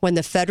 When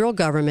the federal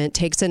government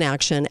takes an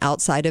action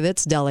outside of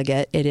its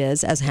delegate, it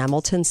is, as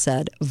Hamilton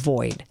said,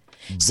 void.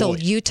 So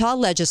Utah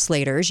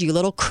legislators, you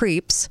little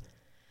creeps,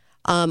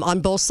 on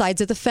both sides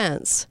of the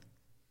fence,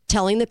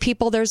 telling the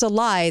people there's a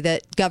lie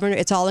that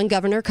it's all in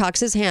Governor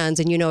Cox's hands,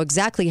 and you know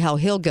exactly how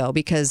he'll go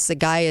because the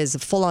guy is a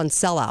full-on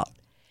sellout.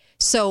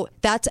 So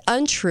that's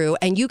untrue,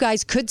 and you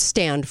guys could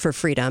stand for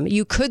freedom.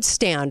 You could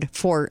stand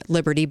for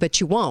liberty,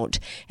 but you won't.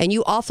 And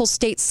you awful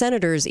state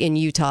senators in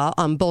Utah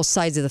on both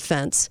sides of the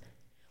fence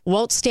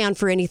won't stand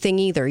for anything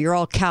either. You're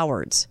all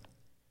cowards.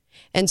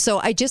 And so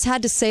I just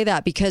had to say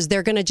that because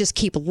they're going to just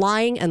keep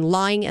lying and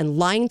lying and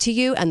lying to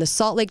you. And the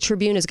Salt Lake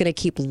Tribune is going to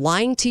keep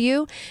lying to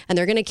you. And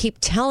they're going to keep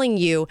telling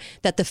you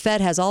that the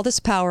Fed has all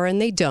this power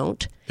and they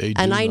don't.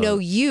 And I know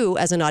you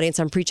as an audience,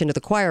 I'm preaching to the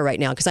choir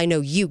right now because I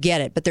know you get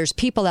it. But there's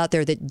people out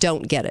there that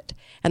don't get it.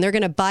 And they're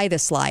going to buy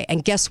this lie.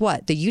 And guess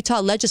what? The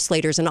Utah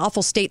legislators and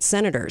awful state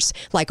senators,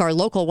 like our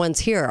local ones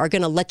here, are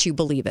going to let you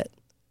believe it.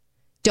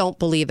 Don't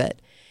believe it.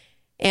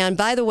 And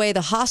by the way,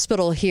 the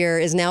hospital here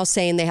is now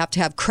saying they have to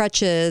have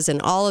crutches and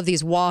all of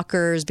these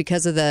walkers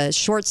because of the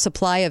short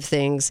supply of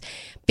things.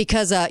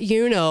 Because,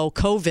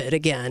 COVID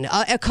again.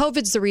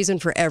 COVID's the reason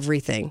for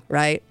everything,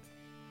 right?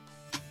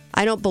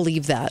 I don't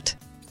believe that.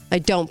 I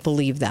don't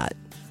believe that.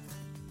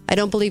 I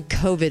don't believe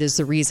COVID is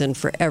the reason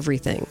for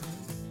everything.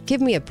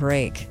 Give me a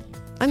break.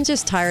 I'm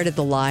just tired of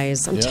the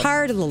lies. I'm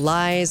tired of the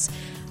lies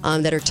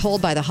that are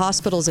told by the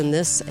hospitals in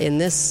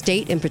this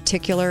state in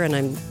particular, and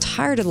I'm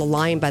tired of the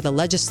lying by the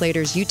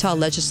legislators, Utah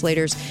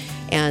legislators,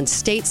 and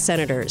state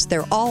senators.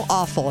 They're all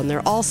awful, and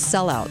they're all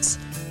sellouts,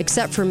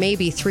 except for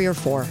maybe 3 or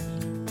 4.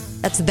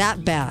 That's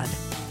that bad.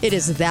 It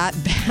is that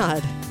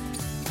bad.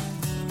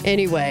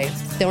 Anyway,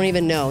 don't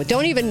even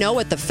know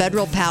what the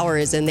federal power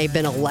is, and they've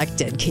been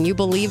elected. Can you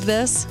believe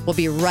this? We'll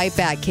be right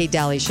back. Kate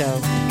Dalley Show.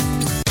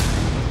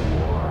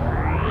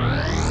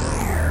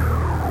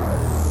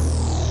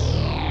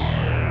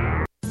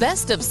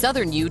 Best of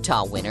Southern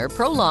Utah winner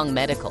Prolong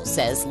Medical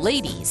says,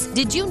 ladies,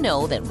 did you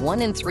know that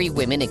 1 in 3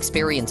 women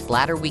experience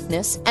bladder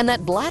weakness and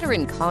that bladder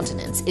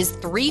incontinence is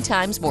 3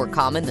 times more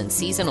common than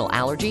seasonal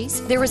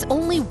allergies? There is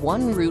only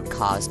one root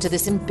cause to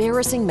this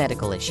embarrassing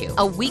medical issue: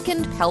 a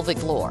weakened pelvic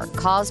floor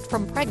caused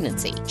from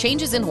pregnancy,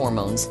 changes in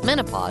hormones,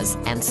 menopause,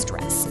 and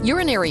stress.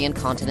 Urinary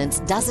incontinence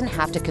doesn't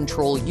have to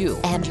control you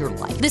and your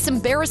life. This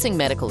embarrassing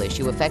medical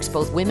issue affects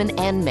both women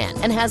and men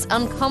and has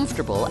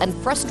uncomfortable and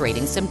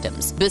frustrating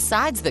symptoms.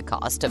 Besides, the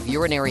cost of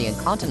urinary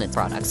incontinence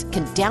products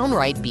can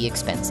downright be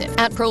expensive.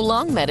 At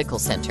Prolong Medical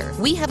Center,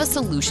 we have a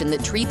solution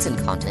that treats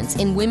incontinence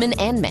in women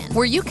and men,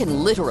 where you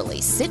can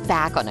literally sit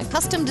back on a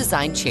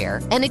custom-designed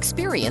chair and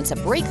experience a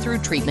breakthrough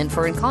treatment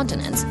for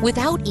incontinence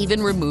without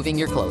even removing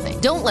your clothing.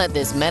 Don't let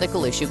this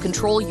medical issue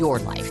control your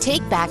life.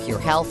 Take back your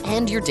health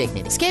and your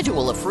dignity.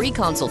 Schedule a free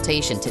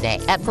consultation today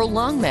at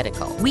Prolong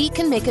Medical. We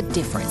can make a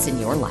difference in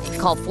your life.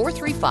 Call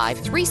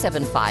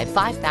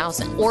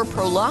 435-375-5000 or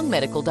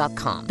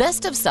prolongmedical.com.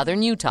 Best of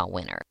Southern Utah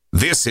winner.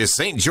 This is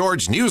St.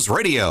 George News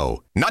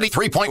Radio,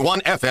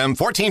 93.1 FM,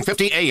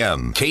 1450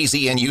 AM,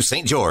 KZNU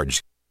St.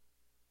 George.